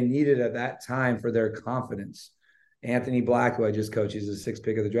that's what they needed at that time for their confidence. Anthony Black, who I just coached, he's the 6th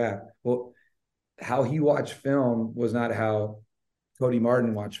pick of the draft. Well, how he watched film was not how Cody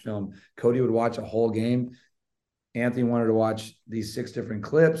Martin watched film. Cody would watch a whole game. Anthony wanted to watch these 6 different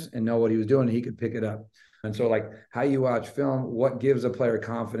clips and know what he was doing. He could pick it up. And so, like, how you watch film, what gives a player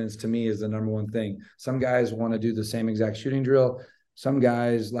confidence, to me, is the number one thing. Some guys want to do the same exact shooting drill. Some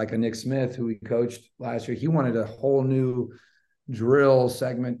guys, like a Nick Smith, who we coached last year, he wanted a whole new drill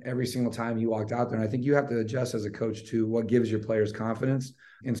segment every single time he walked out there. And I think you have to adjust as a coach to what gives your players confidence.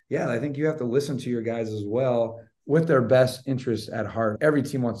 And yeah, I think you have to listen to your guys as well with their best interests at heart. Every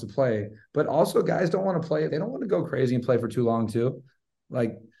team wants to play, but also guys don't want to play. They don't want to go crazy and play for too long too.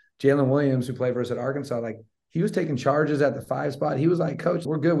 Like Jalen Williams, who played for us at Arkansas, like, he was taking charges at the 5 spot. He was like, coach,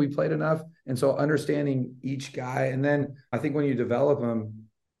 we're good. We played enough. And so understanding each guy. And then I think when you develop them,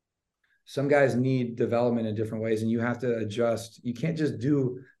 some guys need development in different ways, and you have to adjust. You can't just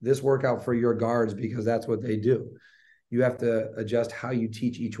do this workout for your guards because that's what they do. You have to adjust how you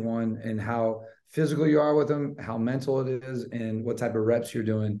teach each one and how physical you are with them, how mental it is, and what type of reps you're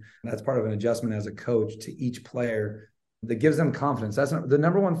doing. That's part of an adjustment as a coach to each player that gives them confidence. That's the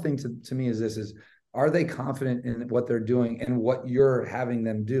number one thing to me is are they confident in what they're doing and what you're having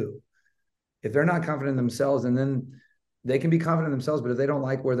them do? If they're not confident in themselves, and then they can be confident in themselves, but if they don't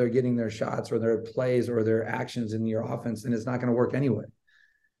like where they're getting their shots or their plays or their actions in your offense, then it's not going to work anyway.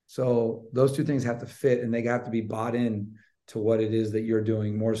 So those 2 things have to fit, and they have to be bought in to what it is that you're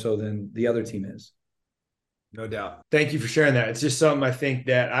doing more so than the other team is. No doubt. Thank you for sharing that. It's just something I think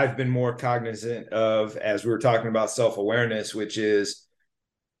that I've been more cognizant of as we were talking about self-awareness, which is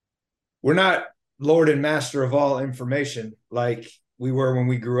we're not Lord and master of all information like we were when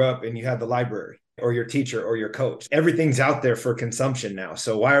we grew up and you had the library or your teacher or your coach. Everything's out there for consumption now.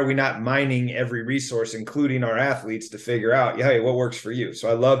 So why are we not mining every resource, including our athletes, to figure out, hey, what works for you? So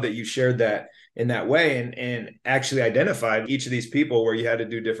I love that you shared that in that way and actually identified each of these people where you had to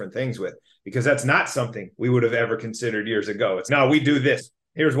do different things with, because that's not something we would have ever considered years ago. It's no, we do this.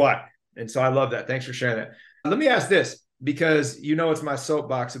 Here's why. And so I love that. Thanks for sharing that. Let me ask this, because it's my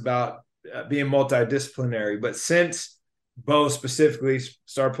soapbox about being multidisciplinary, but since Bo specifically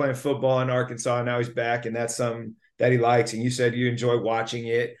started playing football in Arkansas, and now he's back, and that's something that he likes, and you said you enjoy watching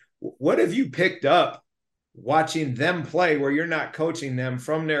it. What have you picked up watching them play where you're not coaching them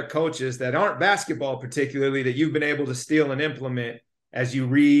from their coaches that aren't basketball particularly, that you've been able to steal and implement as you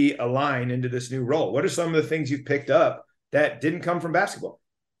realign into this new role? What are some of the things you've picked up that didn't come from basketball?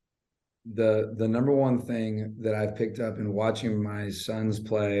 The number one thing that I've picked up in watching my sons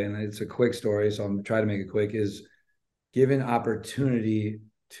play, and it's a quick story, so I'm trying to make it quick, is giving opportunity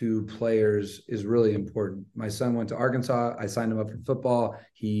to players is really important. My son went to Arkansas. I signed him up for football.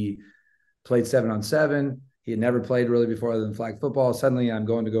 He played 7-on-7. He had never played really before other than flag football. Suddenly I'm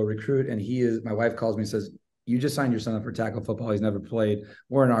going to go recruit, and my wife calls me and says, you just signed your son up for tackle football. He's never played.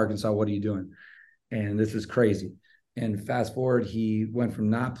 We're in Arkansas. What are you doing? And this is crazy. And fast forward, he went from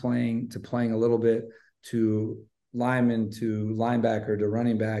not playing to playing a little bit to lineman to linebacker to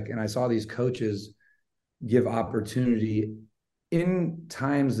running back. And I saw these coaches give opportunity in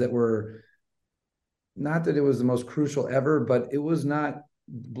times that were not that it was the most crucial ever, but it was not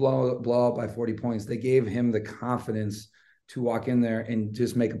blow up by 40 points. They gave him the confidence to walk in there and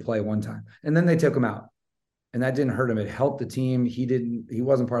just make a play one time. And then they took him out. And that didn't hurt him. It helped the team. He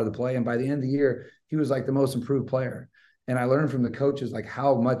wasn't part of the play. And by the end of the year, he was like the most improved player. And I learned from the coaches, like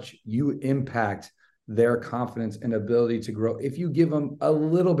how much you impact their confidence and ability to grow if you give them a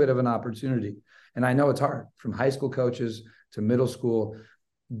little bit of an opportunity. And I know it's hard, from high school coaches to middle school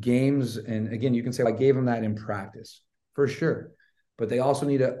games. And again, you can say, I gave them that in practice for sure, but they also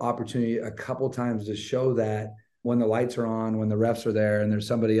need an opportunity a couple times to show that when the lights are on, when the refs are there and there's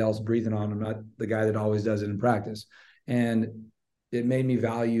somebody else breathing on them, not the guy that always does it in practice. And it made me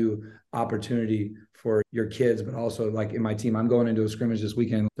value opportunity for your kids, but also like in my team, I'm going into a scrimmage this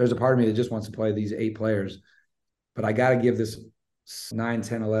weekend. There's a part of me that just wants to play these 8 players, but I got to give this 9,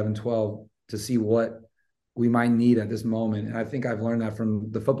 10, 11, 12 to see what we might need at this moment. And I think I've learned that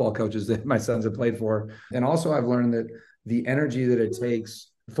from the football coaches that my sons have played for. And also I've learned that the energy that it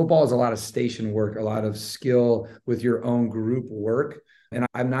takes, football is a lot of station work, a lot of skill with your own group work. And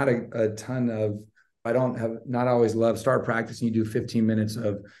I'm not I don't have not always love start practice and you do 15 minutes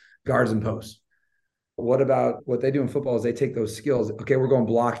of guards and posts. What about what they do in football is they take those skills. Okay, we're going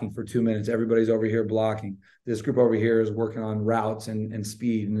blocking for 2 minutes. Everybody's over here blocking. This group over here is working on routes and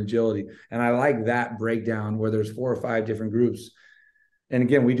speed and agility. And I like that breakdown where there's 4 or 5 different groups. And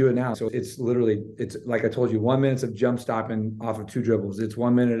again, we do it now. So it's like I told you, 1 minute of jump stopping off of 2 dribbles. It's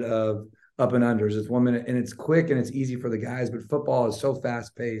 1 minute of up and unders. It's 1 minute, and it's quick and it's easy for the guys, but football is so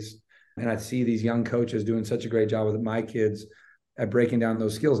fast paced. And I see these young coaches doing such a great job with my kids at breaking down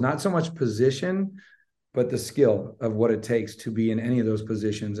those skills, not so much position, but the skill of what it takes to be in any of those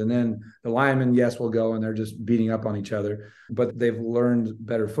positions. And then the linemen, yes, will go and they're just beating up on each other, but they've learned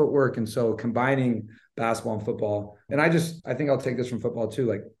better footwork. And so combining basketball and football, and I think I'll take this from football too.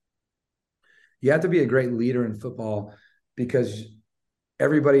 Like, you have to be a great leader in football because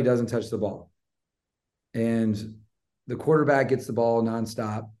everybody doesn't touch the ball. And the quarterback gets the ball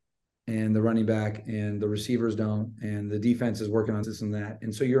nonstop, and the running back and the receivers don't, and the defense is working on this and that.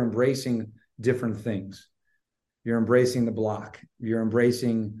 And so you're embracing different things. You're embracing the block. You're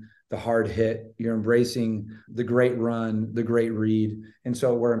embracing the hard hit. You're embracing the great run, the great read. And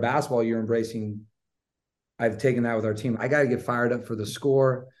so where in basketball, you're embracing, I've taken that with our team. I got to get fired up for the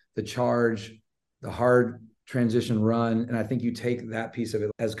score, the charge, the hard transition run. And I think you take that piece of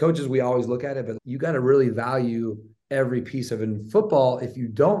it. As coaches, we always look at it, but you got to really value every piece of it. In football, if you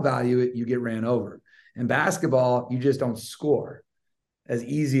don't value it, you get ran over. In basketball, you just don't score as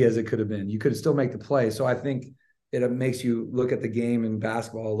easy as it could have been. You could still make the play. So I think it makes you look at the game in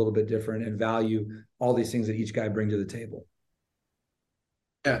basketball a little bit different and value all these things that each guy brings to the table.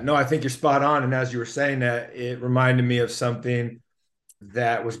 Yeah, no, I think you're spot on. And as you were saying that, it reminded me of something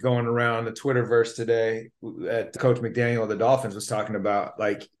that was going around the Twitterverse today at Coach McDaniel of the Dolphins was talking about,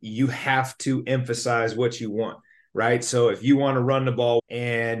 like, you have to emphasize what you want, right? So if you want to run the ball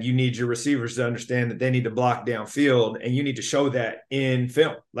and you need your receivers to understand that they need to block downfield, and you need to show that in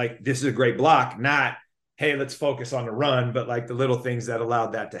film, like, this is a great block, not, hey, let's focus on the run, but like the little things that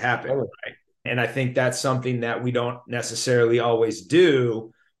allowed that to happen, right? And I think that's something that we don't necessarily always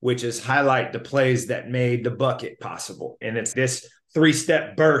do, which is highlight the plays that made the bucket possible. And it's this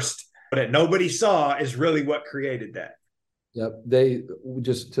 3-step burst that nobody saw is really what created that. Yep. They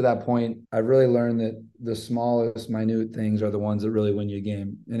just, to that point, I've really learned that the smallest minute things are the ones that really win you a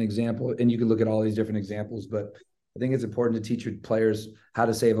game. An example, and you can look at all these different examples, but I think it's important to teach your players how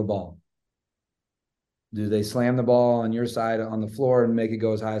to save a ball. Do they slam the ball on your side on the floor and make it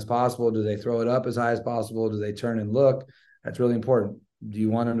go as high as possible? Do they throw it up as high as possible? Do they turn and look? That's really important. Do you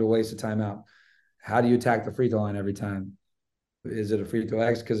want them to waste a timeout? How do you attack the free throw line every time? Is it a free throw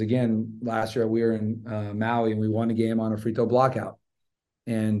X? Because again, last year we were in Maui and we won a game on a free throw blockout.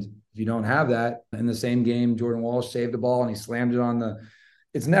 And if you don't have that, in the same game, Jordan Walsh saved the ball and he slammed it on the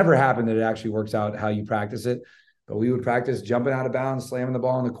 – it's never happened that it actually works out how you practice it. But we would practice jumping out of bounds, slamming the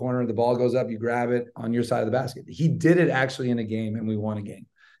ball in the corner. The ball goes up, you grab it on your side of the basket. He did it actually in a game, and we won a game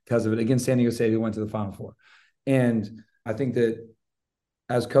because of it. Against San Diego State, we went to the Final Four. And I think that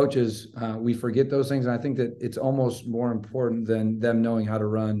as coaches, we forget those things. And I think that it's almost more important than them knowing how to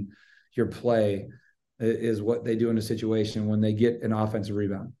run your play is what they do in a situation when they get an offensive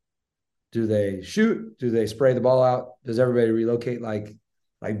rebound. Do they shoot? Do they spray the ball out? Does everybody relocate like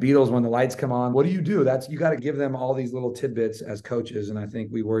like Beatles, when the lights come on, what do you do? You got to give them all these little tidbits as coaches. And I think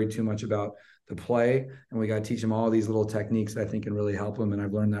we worry too much about the play, and we got to teach them all these little techniques that I think can really help them. And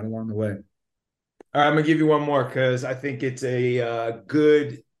I've learned that along the way. All right, I'm going to give you one more because I think it's a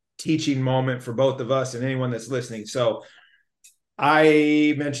good teaching moment for both of us and anyone that's listening. So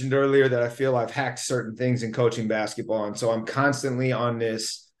I mentioned earlier that I feel I've hacked certain things in coaching basketball. And so I'm constantly on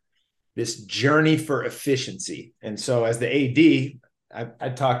this journey for efficiency. And so as the AD, I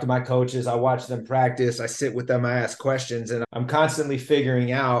talk to my coaches, I watch them practice, I sit with them, I ask questions, and I'm constantly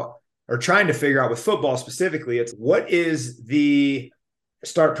figuring out, or trying to figure out with football specifically, it's what is the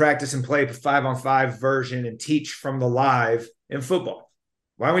start, practice, and play 5-on-5 version and teach from the live in football.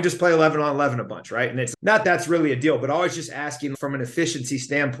 Why don't we just play 11-on-11 a bunch, right? And it's not that's really a deal, but always just asking from an efficiency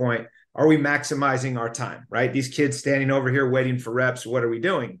standpoint, are we maximizing our time, right? These kids standing over here waiting for reps, what are we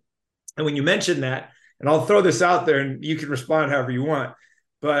doing? And when you mention that, and I'll throw this out there and you can respond however you want,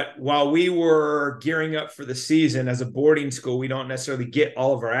 but while we were gearing up for the season as a boarding school, we don't necessarily get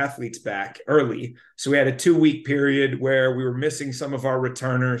all of our athletes back early. So we had a 2-week period where we were missing some of our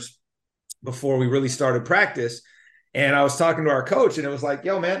returners before we really started practice. And I was talking to our coach and it was like,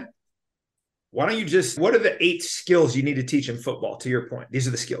 yo, man, why don't you what are the 8 skills you need to teach in football? To your point, these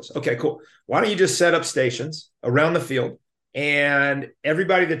are the skills. Okay, cool. Why don't you just set up stations around the field, and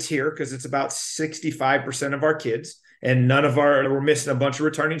everybody that's here, because it's about 65% of our kids and we're missing a bunch of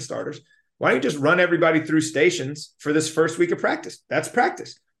returning starters. Why don't you just run everybody through stations for this first week of practice? That's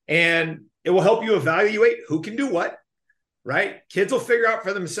practice. And it will help you evaluate who can do what, right? Kids will figure out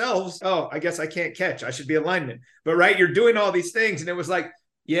for themselves, oh, I guess I can't catch. I should be a lineman. But right, you're doing all these things. And it was like,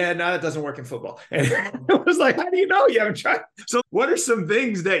 yeah, no, that doesn't work in football. And it was like, how do you know you haven't tried? So what are some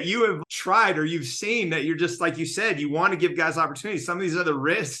things that you have tried or you've seen that you're just, like you said, you want to give guys opportunities? Some of these other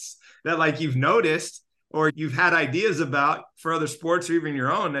risks that like you've noticed or you've had ideas about for other sports or even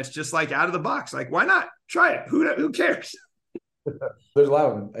your own, that's just like out of the box. Like, why not try it? Who cares? There's a lot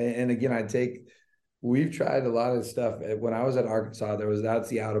of them. And again, we've tried a lot of stuff. When I was at Arkansas, that's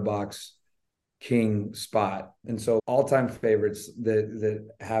the out of box king spot. And so all-time favorites that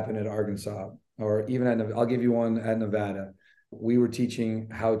happened at Arkansas, or even I'll give you one at Nevada. We were teaching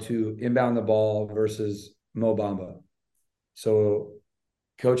how to inbound the ball versus Mo Bamba. So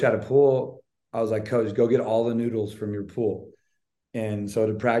coach had a pool. I was like, coach, go get all the noodles from your pool. And so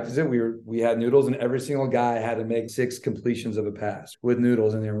to practice it, we had noodles, and every single guy had to make 6 completions of a pass with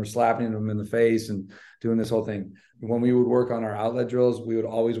noodles, and then we're slapping them in the face and doing this whole thing. When we would work on our outlet drills, we would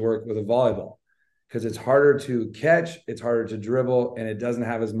always work with a volleyball, because it's harder to catch, it's harder to dribble, and it doesn't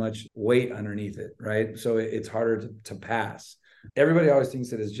have as much weight underneath it, right? So it's harder to pass. Everybody always thinks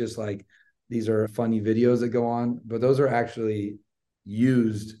that it's just like these are funny videos that go on, but those are actually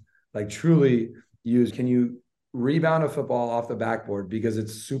used, like truly used. Can you rebound a football off the backboard? Because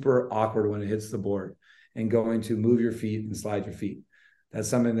it's super awkward when it hits the board, and going to move your feet and slide your feet. That's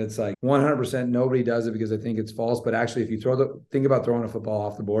something that's like 100% nobody does it because I think it's false. But actually, if you think about throwing a football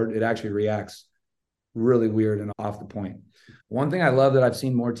off the board, it actually reacts really weird and off the point. One thing I love that I've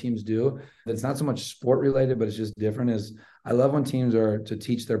seen more teams do that's not so much sport related, but it's just different, is I love when teams are to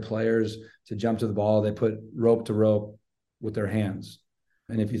teach their players to jump to the ball, they put rope to rope with their hands.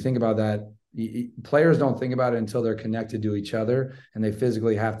 And if you think about that, players don't think about it until they're connected to each other and they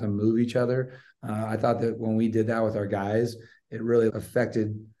physically have to move each other. I thought that when we did that with our guys, it really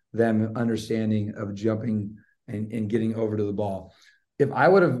affected them understanding of jumping and getting over to the ball. If I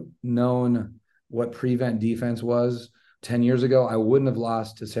would have known what prevent defense was 10 years ago, I wouldn't have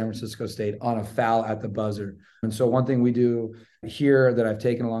lost to San Francisco State on a foul at the buzzer. And so one thing we do here that I've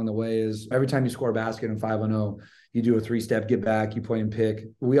taken along the way is every time you score a basket in 5-on-0, you do a 3-step, get back, you point and pick.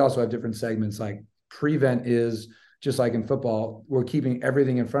 We also have different segments. Like prevent is just like in football, we're keeping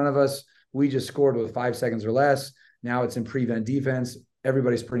everything in front of us. We just scored with 5 seconds or less. Now it's in prevent defense.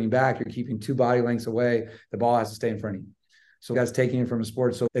 Everybody's sprinting back. You're keeping 2 body lengths away. The ball has to stay in front of you. So guys taking it from a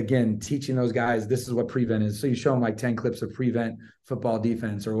sport. So again, teaching those guys, this is what prevent is. So you show them like 10 clips of prevent football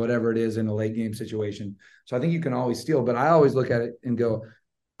defense or whatever it is in a late game situation. So I think you can always steal, but I always look at it and go,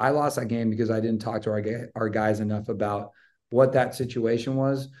 I lost that game because I didn't talk to our guys enough about what that situation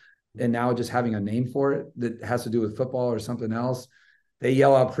was. And now just having a name for it that has to do with football or something else, they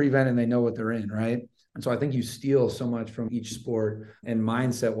yell out prevent and they know what they're in, right? And so I think you steal so much from each sport and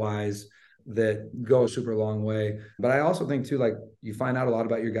mindset wise that go a super long way. But I also think too, like you find out a lot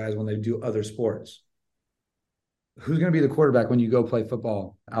about your guys when they do other sports. Who's going to be the quarterback when you go play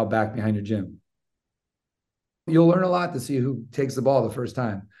football out back behind your gym? You'll learn a lot to see who takes the ball the first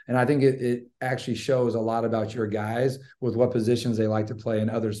time. And I think it actually shows a lot about your guys with what positions they like to play in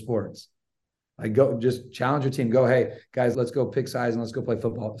other sports. Like, go just challenge your team. Go, hey, guys, let's go pick sides and let's go play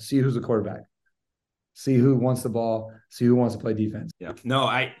football. See who's the quarterback. See who wants the ball. See who wants to play defense. Yeah.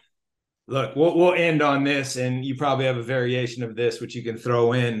 No, look, we'll end on this, and you probably have a variation of this, which you can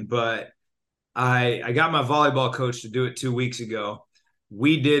throw in, but I got my volleyball coach to do it 2 weeks ago.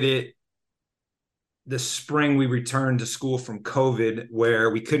 We did it the spring we returned to school from COVID, where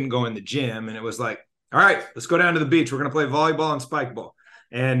we couldn't go in the gym. And it was like, all right, let's go down to the beach. We're going to play volleyball and spike ball.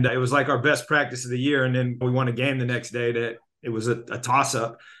 And it was like our best practice of the year. And then we won a game the next day that it was a toss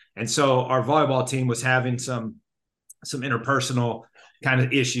up. And so our volleyball team was having some interpersonal kind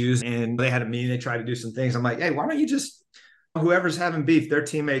of issues, and they had a meeting. They tried to do some things. I'm like, hey, why don't you just, whoever's having beef, their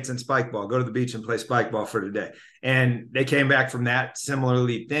teammates in spike ball, go to the beach and play spike ball for today. And they came back from that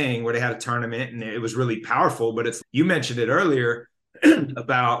similarly thing where they had a tournament, and it was really powerful. But you mentioned it earlier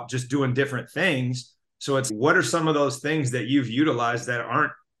about just doing different things. So it's, what are some of those things that you've utilized that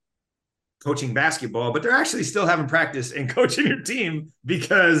aren't coaching basketball, but they're actually still having practice and coaching your team,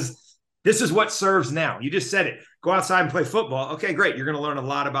 because this is what serves now. You just said it. Go outside and play football. Okay, great. You're going to learn a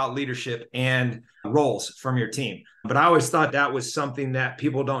lot about leadership and roles from your team. But I always thought that was something that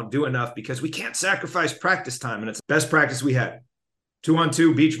people don't do enough, because we can't sacrifice practice time. And it's the best practice we had.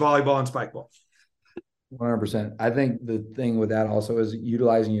 2-on-2, beach volleyball, and spike ball. 100%. I think the thing with that also is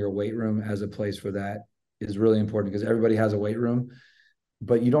utilizing your weight room as a place for that is really important, because everybody has a weight room,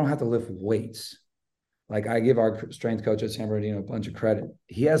 but you don't have to lift weights. Like, I give our strength coach at San Bernardino a bunch of credit.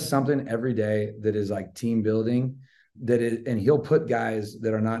 He has something every day that is like team building, and he'll put guys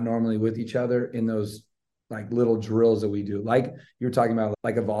that are not normally with each other in those like little drills that we do. Like you're talking about,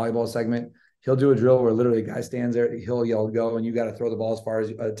 like a volleyball segment. He'll do a drill where literally a guy stands there, he'll yell, go, and you got to throw the ball as far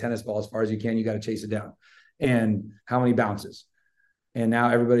as a tennis ball as far as you can. You got to chase it down. And how many bounces? And now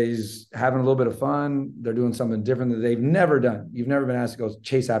everybody's having a little bit of fun. They're doing something different that they've never done. You've never been asked to go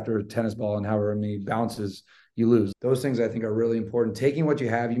chase after a tennis ball, and however many bounces you lose. Those things I think are really important. Taking what you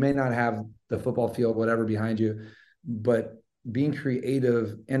have, you may not have the football field, whatever behind you, but being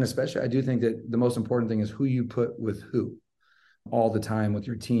creative. And especially, I do think that the most important thing is who you put with who all the time with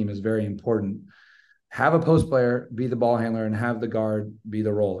your team is very important. Have a post player be the ball handler, and have the guard be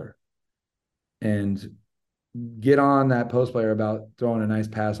the roller. And get on that post player about throwing a nice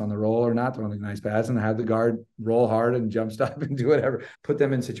pass on the roll or not throwing a nice pass, and have the guard roll hard and jump stop and do whatever. Put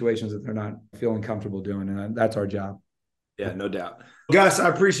them in situations that they're not feeling comfortable doing. And that's our job. Yeah, no doubt. Gus, I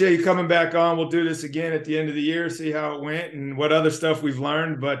appreciate you coming back on. We'll do this again at the end of the year, see how it went and what other stuff we've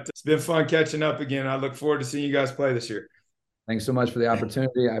learned. But it's been fun catching up again. I look forward to seeing you guys play this year. Thanks so much for the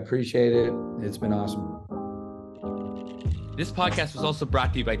opportunity. I appreciate it. It's been awesome. This podcast was also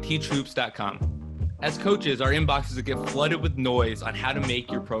brought to you by teachhoops.com. As coaches, our inboxes get flooded with noise on how to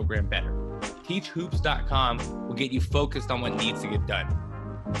make your program better. Teachhoops.com will get you focused on what needs to get done.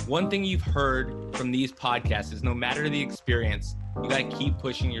 One thing you've heard from these podcasts is no matter the experience, you got to keep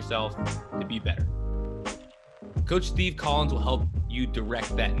pushing yourself to be better. Coach Steve Collins will help you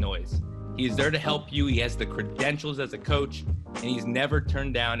direct that noise. He is there to help you. He has the credentials as a coach, and he's never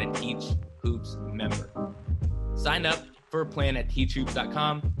turned down a Teach Hoops member. Sign up for a plan at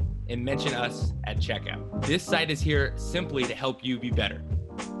teachhoops.com and mention us at checkout. This site is here simply to help you be better.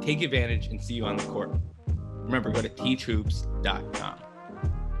 Take advantage and see you on the court. Remember, go to teachhoops.com.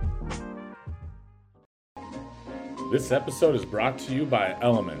 This episode is brought to you by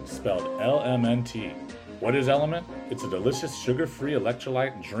Element, spelled LMNT. What is Element? It's a delicious sugar-free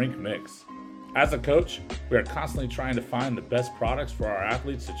electrolyte drink mix. As a coach, we are constantly trying to find the best products for our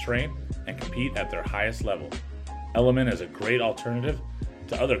athletes to train and compete at their highest level. Element is a great alternative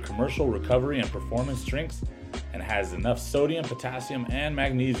to other commercial recovery and performance drinks, and has enough sodium, potassium, and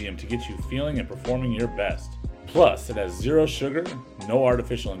magnesium to get you feeling and performing your best. Plus, it has zero sugar, no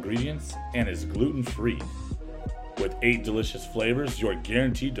artificial ingredients, and is gluten-free. With 8 delicious flavors, you're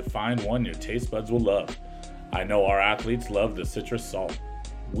guaranteed to find one your taste buds will love. I know our athletes love the citrus salt.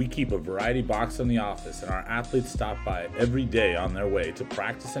 We keep a variety box in the office, and our athletes stop by every day on their way to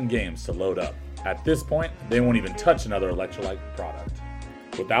practice and games to load up. At this point, they won't even touch another electrolyte product.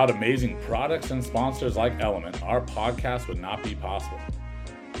 Without amazing products and sponsors like Element, our podcast would not be possible.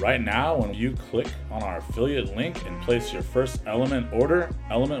 Right now, when you click on our affiliate link and place your first Element order,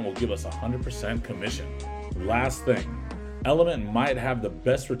 Element will give us 100% commission. Last thing, Element might have the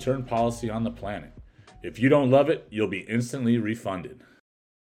best return policy on the planet. If you don't love it, you'll be instantly refunded.